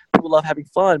love is people love having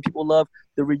fun. People love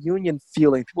the reunion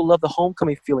feeling. People love the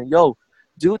homecoming feeling. Yo,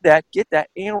 do that, get that,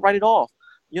 and write it off.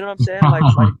 You know what I'm saying?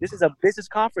 Like this is a business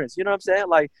conference. You know what I'm saying?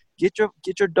 Like, get your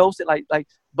dose.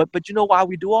 But you know why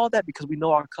we do all that? Because we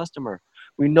know our customer.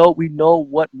 We know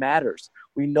what matters.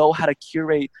 We know how to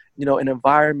curate, an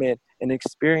environment, an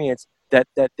experience that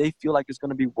they feel like is going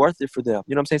to be worth it for them.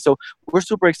 You know what I'm saying? So we're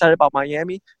super excited about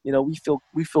Miami. We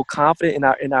feel confident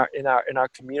in our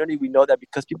community. We know that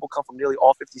because people come from nearly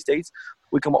all 50 states,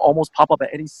 we can almost pop up at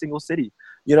any single city.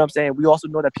 You know what I'm saying? We also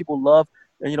know that people love,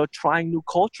 trying new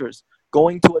cultures,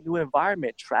 going to a new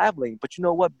environment, traveling. But you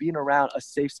know what? Being around a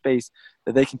safe space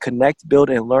that they can connect, build,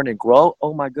 and learn and grow.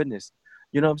 Oh my goodness.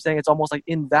 You know what I'm saying? It's almost like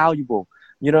invaluable.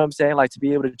 You know what I'm saying? Like, to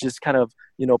be able to just kind of,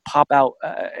 pop out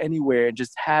anywhere and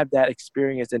just have that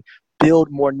experience and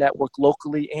build more network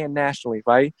locally and nationally,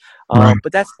 right? Right.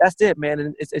 But that's it, man.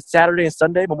 And it's Saturday and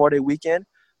Sunday, Memorial Day weekend.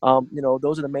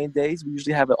 Those are the main days. We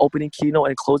usually have an opening keynote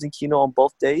and closing keynote on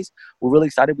both days. We're really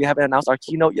excited. We haven't announced our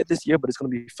keynote yet this year, but it's going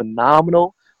to be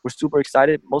phenomenal. We're super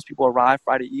excited. Most people arrive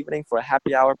Friday evening for a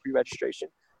happy hour pre-registration.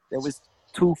 There was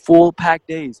 2 full packed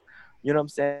days. You know what I'm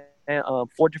saying?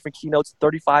 4 different keynotes,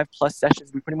 35 plus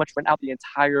sessions. We pretty much rent out the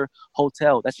entire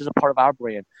hotel. That's just a part of our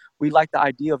brand. We like the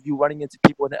idea of you running into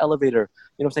people in the elevator,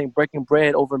 breaking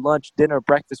bread over lunch, dinner,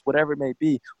 breakfast, whatever it may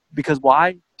be. Because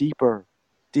why? Deeper.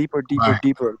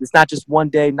 Right. It's not just one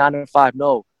day, 9 to 5.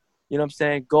 No. You know what I'm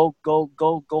saying? Go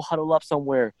huddle up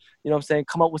somewhere. You know what I'm saying?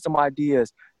 Come up with some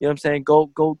ideas. You know what I'm saying?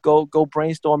 Go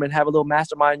brainstorm and have a little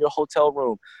mastermind in your hotel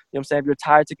room. You know what I'm saying? If you're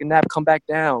tired, take a nap, come back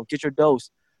down, get your dose.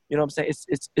 You know what I'm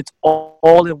saying? It's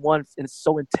all in one, and it's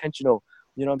so intentional.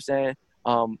 You know what I'm saying?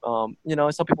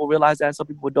 And some people realize that, and some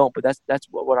people don't. But that's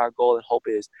what our goal and hope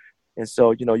is. And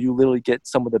so, you literally get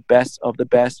some of the best from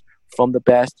the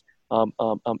best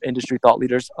industry thought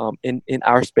leaders in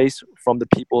our space, from the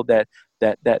people that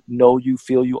know you,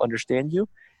 feel you, understand you.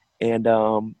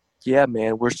 And yeah,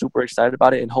 man, we're super excited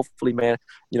about it. And hopefully, man,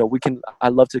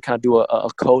 I'd love to kind of do a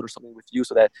code or something with you,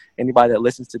 so that anybody that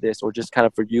listens to this, or just kind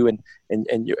of for you and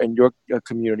your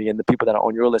community and the people that are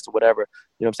on your list or whatever,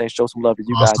 you know what I'm saying, show some love to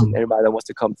you guys, and everybody that wants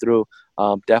to come through,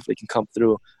 definitely can come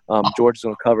through. George is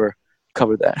going to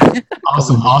cover that.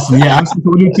 Awesome. Yeah,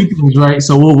 absolutely. We'll do 2 things, right?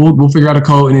 So we'll figure out a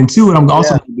code, and then 2, what I'm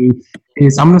also going to do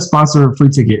is I'm going to sponsor a free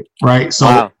ticket, right? So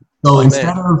Wow.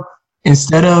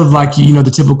 instead of like,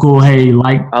 the typical, hey,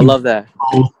 like, I love that.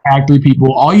 Tag 3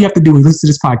 people. All you have to do is listen to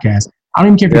this podcast. I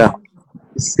don't even care if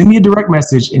you send me a direct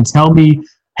message and tell me,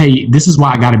 hey, this is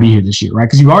why I got to be here this year, right?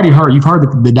 Because you've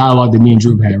heard the dialogue that me and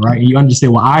Drew had, right? And you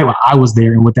understand why I was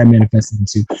there and what that manifested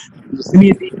into. Just send me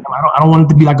a DM. I don't want it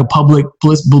to be like a public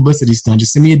publicity stunt.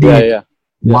 Just send me a DM. Yeah.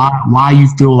 Why you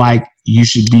feel like you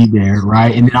should be there,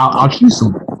 right? And then I'll choose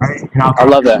someone, right? And I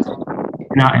love that.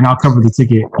 And I'll cover the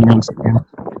ticket. You know what I'm saying?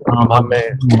 My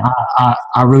man.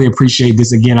 I really appreciate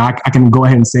this. Again, I can go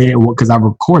ahead and say it because I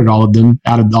recorded all of them.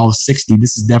 Out of all 60,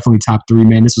 this is definitely top 3,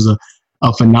 man. This was a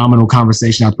phenomenal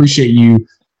conversation. I appreciate you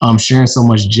sharing so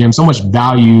much, Jim, so much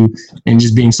value, and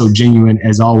just being so genuine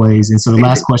as always. And so the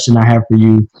last question I have for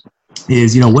you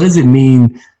is, what does it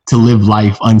mean to live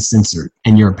life uncensored,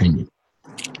 in your opinion?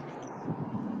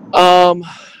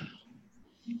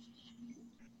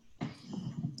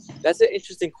 That's an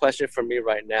interesting question for me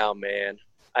right now, man.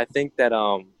 I think that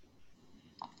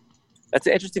That's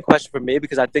an interesting question for me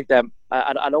because I think that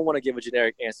I don't want to give a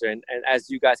generic answer. And as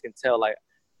you guys can tell, like,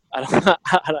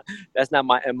 that's not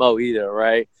my MO either,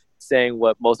 right? Saying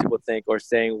what most people think or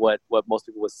saying what most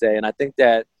people would say. And I think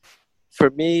that for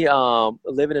me,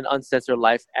 living an uncensored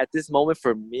life at this moment,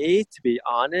 for me, to be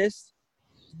honest,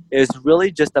 is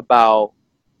really just about,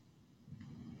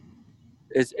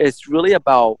 it's really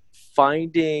about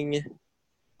finding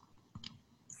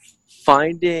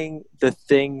the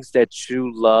things that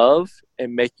you love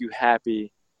and make you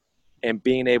happy, and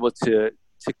being able to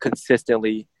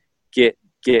consistently get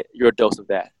your dose of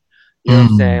that. You know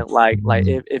what I'm saying? Like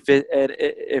if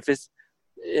it's,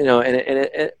 you know,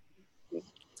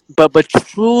 but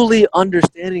truly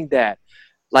understanding that,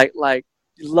 like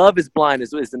Love is Blind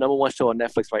is the number one show on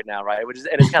Netflix right now, right? Which is,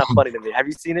 and it's kind of funny to me. Have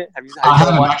you seen it? Have you I ever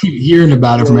haven't. I watched? keep hearing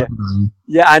about it from Yeah, everybody.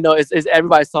 yeah, I know. It's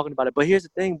everybody's talking about it. But here's the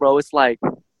thing, bro. It's like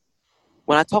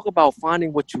when I talk about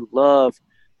finding what you love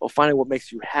or finding what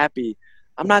makes you happy,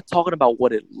 I'm not talking about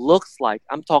what it looks like.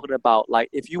 I'm talking about, like,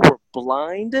 if you were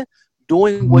blind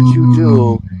doing what you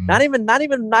do, not even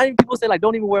people say, like,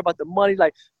 don't even worry about the money,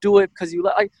 like, do it because you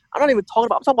like. I'm not even talking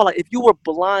about. I'm talking about, like, if you were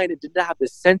blind and did not have the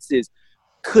senses,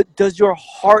 does your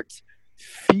heart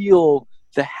feel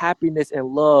the happiness and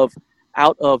love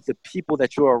out of the people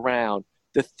that you're around,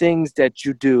 the things that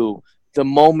you do, the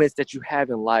moments that you have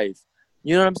in life?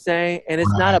 You know what I'm saying? And Right.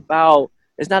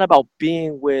 it's not about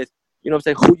being with, you know what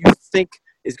I'm saying, who you think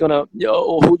is gonna, you know,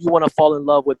 or who you want to fall in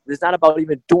love with. It's not about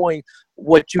even doing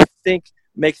what you think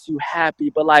makes you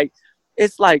happy, but like,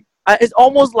 it's like, it's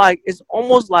almost like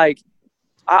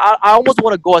I almost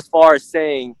want to go as far as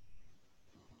saying,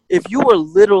 if you were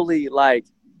literally, like,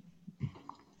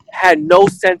 had no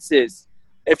senses,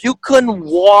 if you couldn't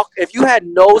walk, if you had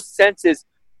no senses,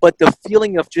 but the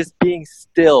feeling of just being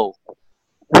still,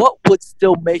 what would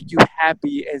still make you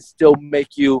happy and still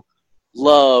make you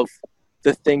love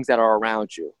the things that are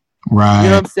around you? You know what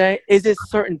Right. I'm saying? Is it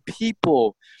certain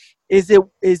people? Is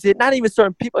it not even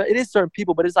certain people? It is certain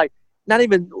people, but it's like not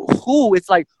even who. It's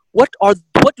like what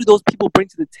do those people bring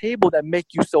to the table that make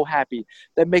you so happy,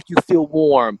 that make you feel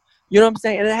warm? You know what I'm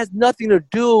saying? And it has nothing to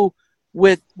do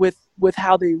with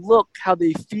how they look, how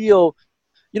they feel.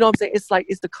 You know what I'm saying? It's like,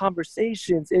 it's the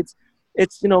conversations. It's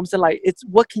you know what I'm saying? Like, it's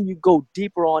what can you go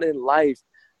deeper on in life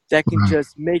that can Right.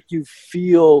 just make you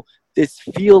feel this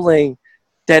feeling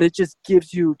that it just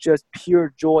gives you just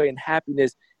pure joy and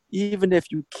happiness, even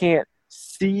if you can't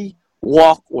see,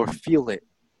 walk, or feel it.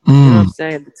 You know what I'm Mm.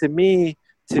 saying? To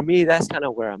me, that's kind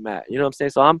of where I'm at. You know what I'm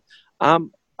saying? So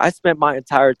I spent my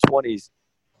entire 20s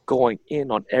going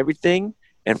in on everything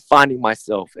and finding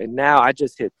myself. And now I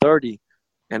just hit 30,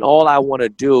 and all I want to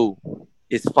do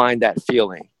is find that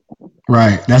feeling.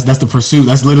 Right. That's the pursuit.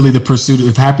 That's literally the pursuit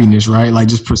of happiness, right? Like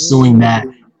just pursuing that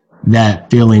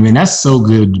feeling. Man, that's so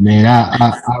good, man.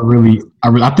 I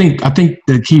think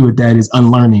the key with that is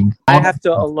unlearning. I have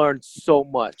to unlearn so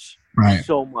much, Right.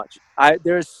 so much.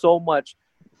 There's so much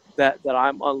that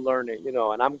I'm unlearning, you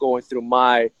know, and I'm going through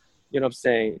my, you know what I'm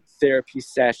saying, therapy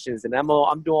sessions, and I'm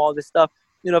doing all this stuff.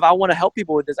 You know, if I want to help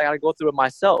people with this, I got to go through it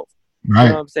myself. You know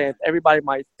Right. what I'm saying? Everybody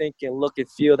might think and look and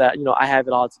feel that, you know, I have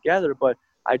it all together, but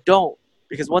I don't.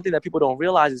 Because one thing that people don't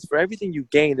realize is, for everything you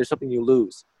gain, there's something you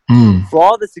lose. Mm. For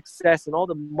all the success and all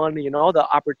the money and all the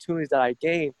opportunities that I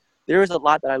gain, there is a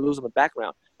lot that I lose in the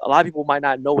background. A lot of people might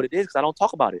not know what it is because I don't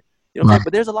talk about it. You know what I'm Right. saying?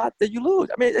 But there's a lot that you lose.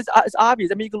 I mean, it's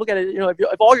obvious. I mean, you can look at it. You know, if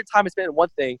all your time is spent in one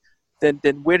thing, then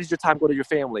where does your time go to your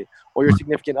family or your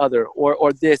significant other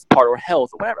or this part or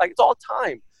health or whatever? Like, it's all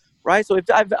time, right? So if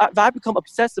I become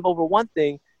obsessive over one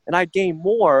thing and I gain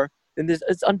more, then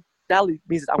it's undoubtedly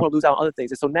means that I'm going to lose out on other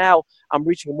things. And so now I'm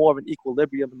reaching more of an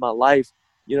equilibrium in my life.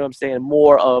 You know what I'm saying?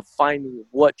 More of finding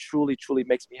what truly, truly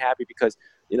makes me happy, because,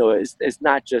 you know, it's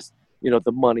not just, you know,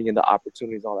 the money and the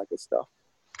opportunities, all that good stuff.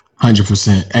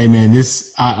 100%. Hey man,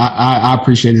 this I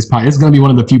appreciate this podcast. It's gonna be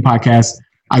one of the few podcasts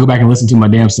I go back and listen to my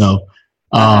damn self.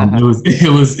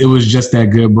 It was just that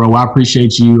good, bro. I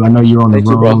appreciate you. I know you're on the Thank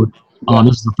you, bro. road. Yeah.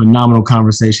 This is a phenomenal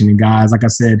conversation, and guys, like I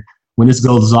said, when this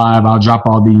goes live, I'll drop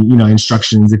all the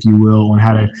instructions, if you will, on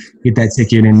how to get that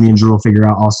ticket, and me and Drew will figure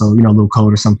out also a little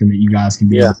code or something that you guys can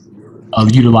be Yeah. able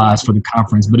to utilize for the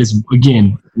conference. But it's,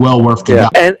 again, well worth the Yeah.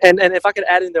 value. And if I could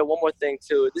add in there one more thing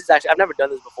too, this is actually, I've never done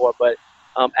this before, but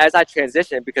as I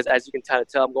transition, because as you can kind of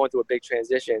tell, I'm going through a big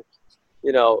transition.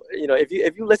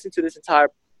 If you listen to this entire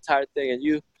thing, and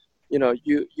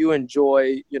you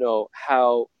enjoy,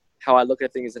 how I look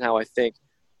at things and how I think,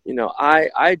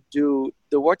 I do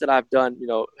the work that I've done,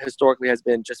 historically has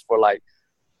been just for, like,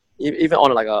 even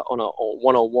on a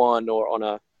one-on-one or on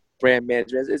a brand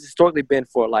management. It's historically been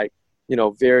for, like,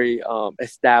 very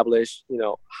established,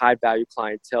 high value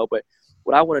clientele. But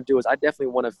what I want to do is I definitely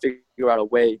want to figure out a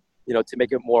way, to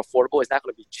make it more affordable. It's not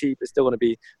going to be cheap. It's still going to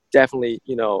be definitely,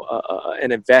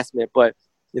 an investment. But,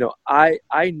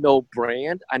 I know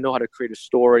brand. I know how to create a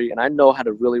story, and I know how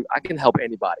to I can help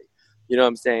anybody. You know what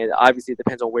I'm saying? Obviously, it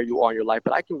depends on where you are in your life,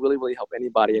 but I can really, really help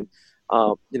anybody. And,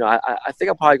 I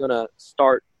think I'm probably going to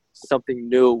start something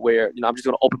new where, I'm just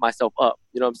going to open myself up,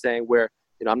 you know what I'm saying? Where,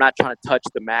 I'm not trying to touch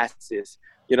the masses,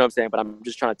 you know what I'm saying? But I'm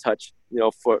just trying to touch,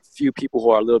 for a few people who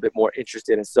are a little bit more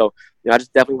interested. And so, I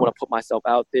just definitely want to put myself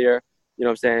out there, you know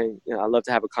what I'm saying? I love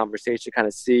to have a conversation, kind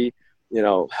of see,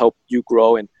 help you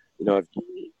grow. And, if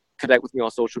you connect with me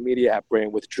on social media at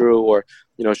Brand with Drew, or,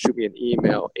 shoot me an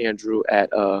email, Andrew at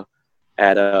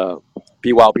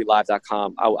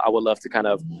bylblive.com. I would love to kind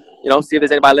of, see if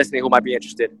there's anybody listening who might be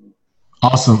interested.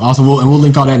 Awesome. We'll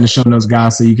link all that in the show notes,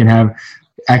 guys, so you can have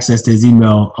access to his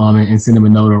email and send him a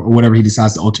note or whatever he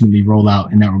decides to ultimately roll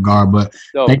out in that regard. But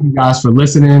thank you guys for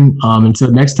listening.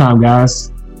 Until next time,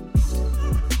 guys.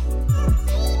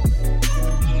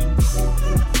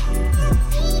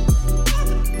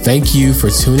 Thank you for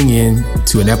tuning in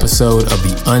to an episode of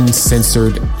the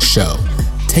Uncensored Show.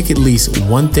 Take at least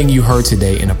one thing you heard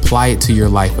today and apply it to your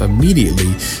life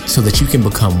immediately so that you can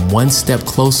become one step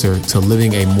closer to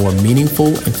living a more meaningful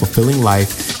and fulfilling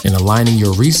life and aligning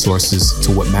your resources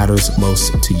to what matters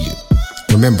most to you.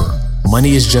 Remember,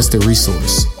 money is just a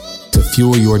resource to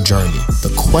fuel your journey.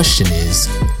 The question is,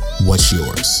 what's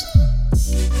yours?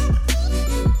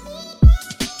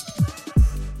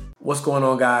 What's going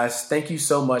on, guys? Thank you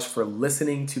so much for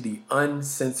listening to the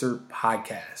Uncensored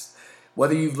Podcast.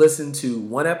 Whether you've listened to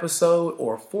one episode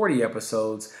or 40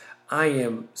 episodes, I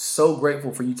am so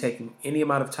grateful for you taking any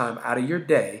amount of time out of your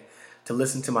day to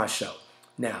listen to my show.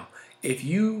 Now, if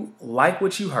you like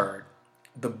what you heard,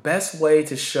 the best way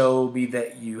to show me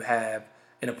that you have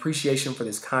an appreciation for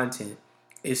this content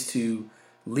is to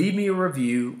leave me a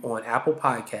review on Apple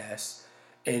Podcasts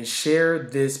and share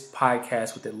this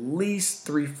podcast with at least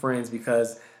 3 friends,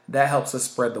 because that helps us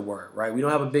spread the word, right? We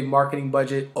don't have a big marketing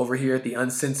budget over here at the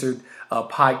Uncensored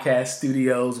Podcast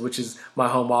Studios, which is my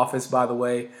home office, by the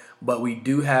way. But we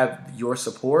do have your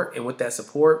support. And with that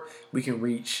support, we can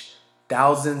reach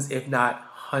thousands, if not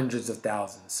hundreds of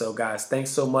thousands. So, guys,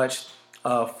 thanks so much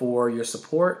for your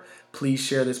support. Please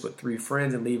share this with 3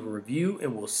 friends and leave a review.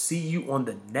 And we'll see you on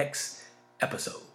the next episode.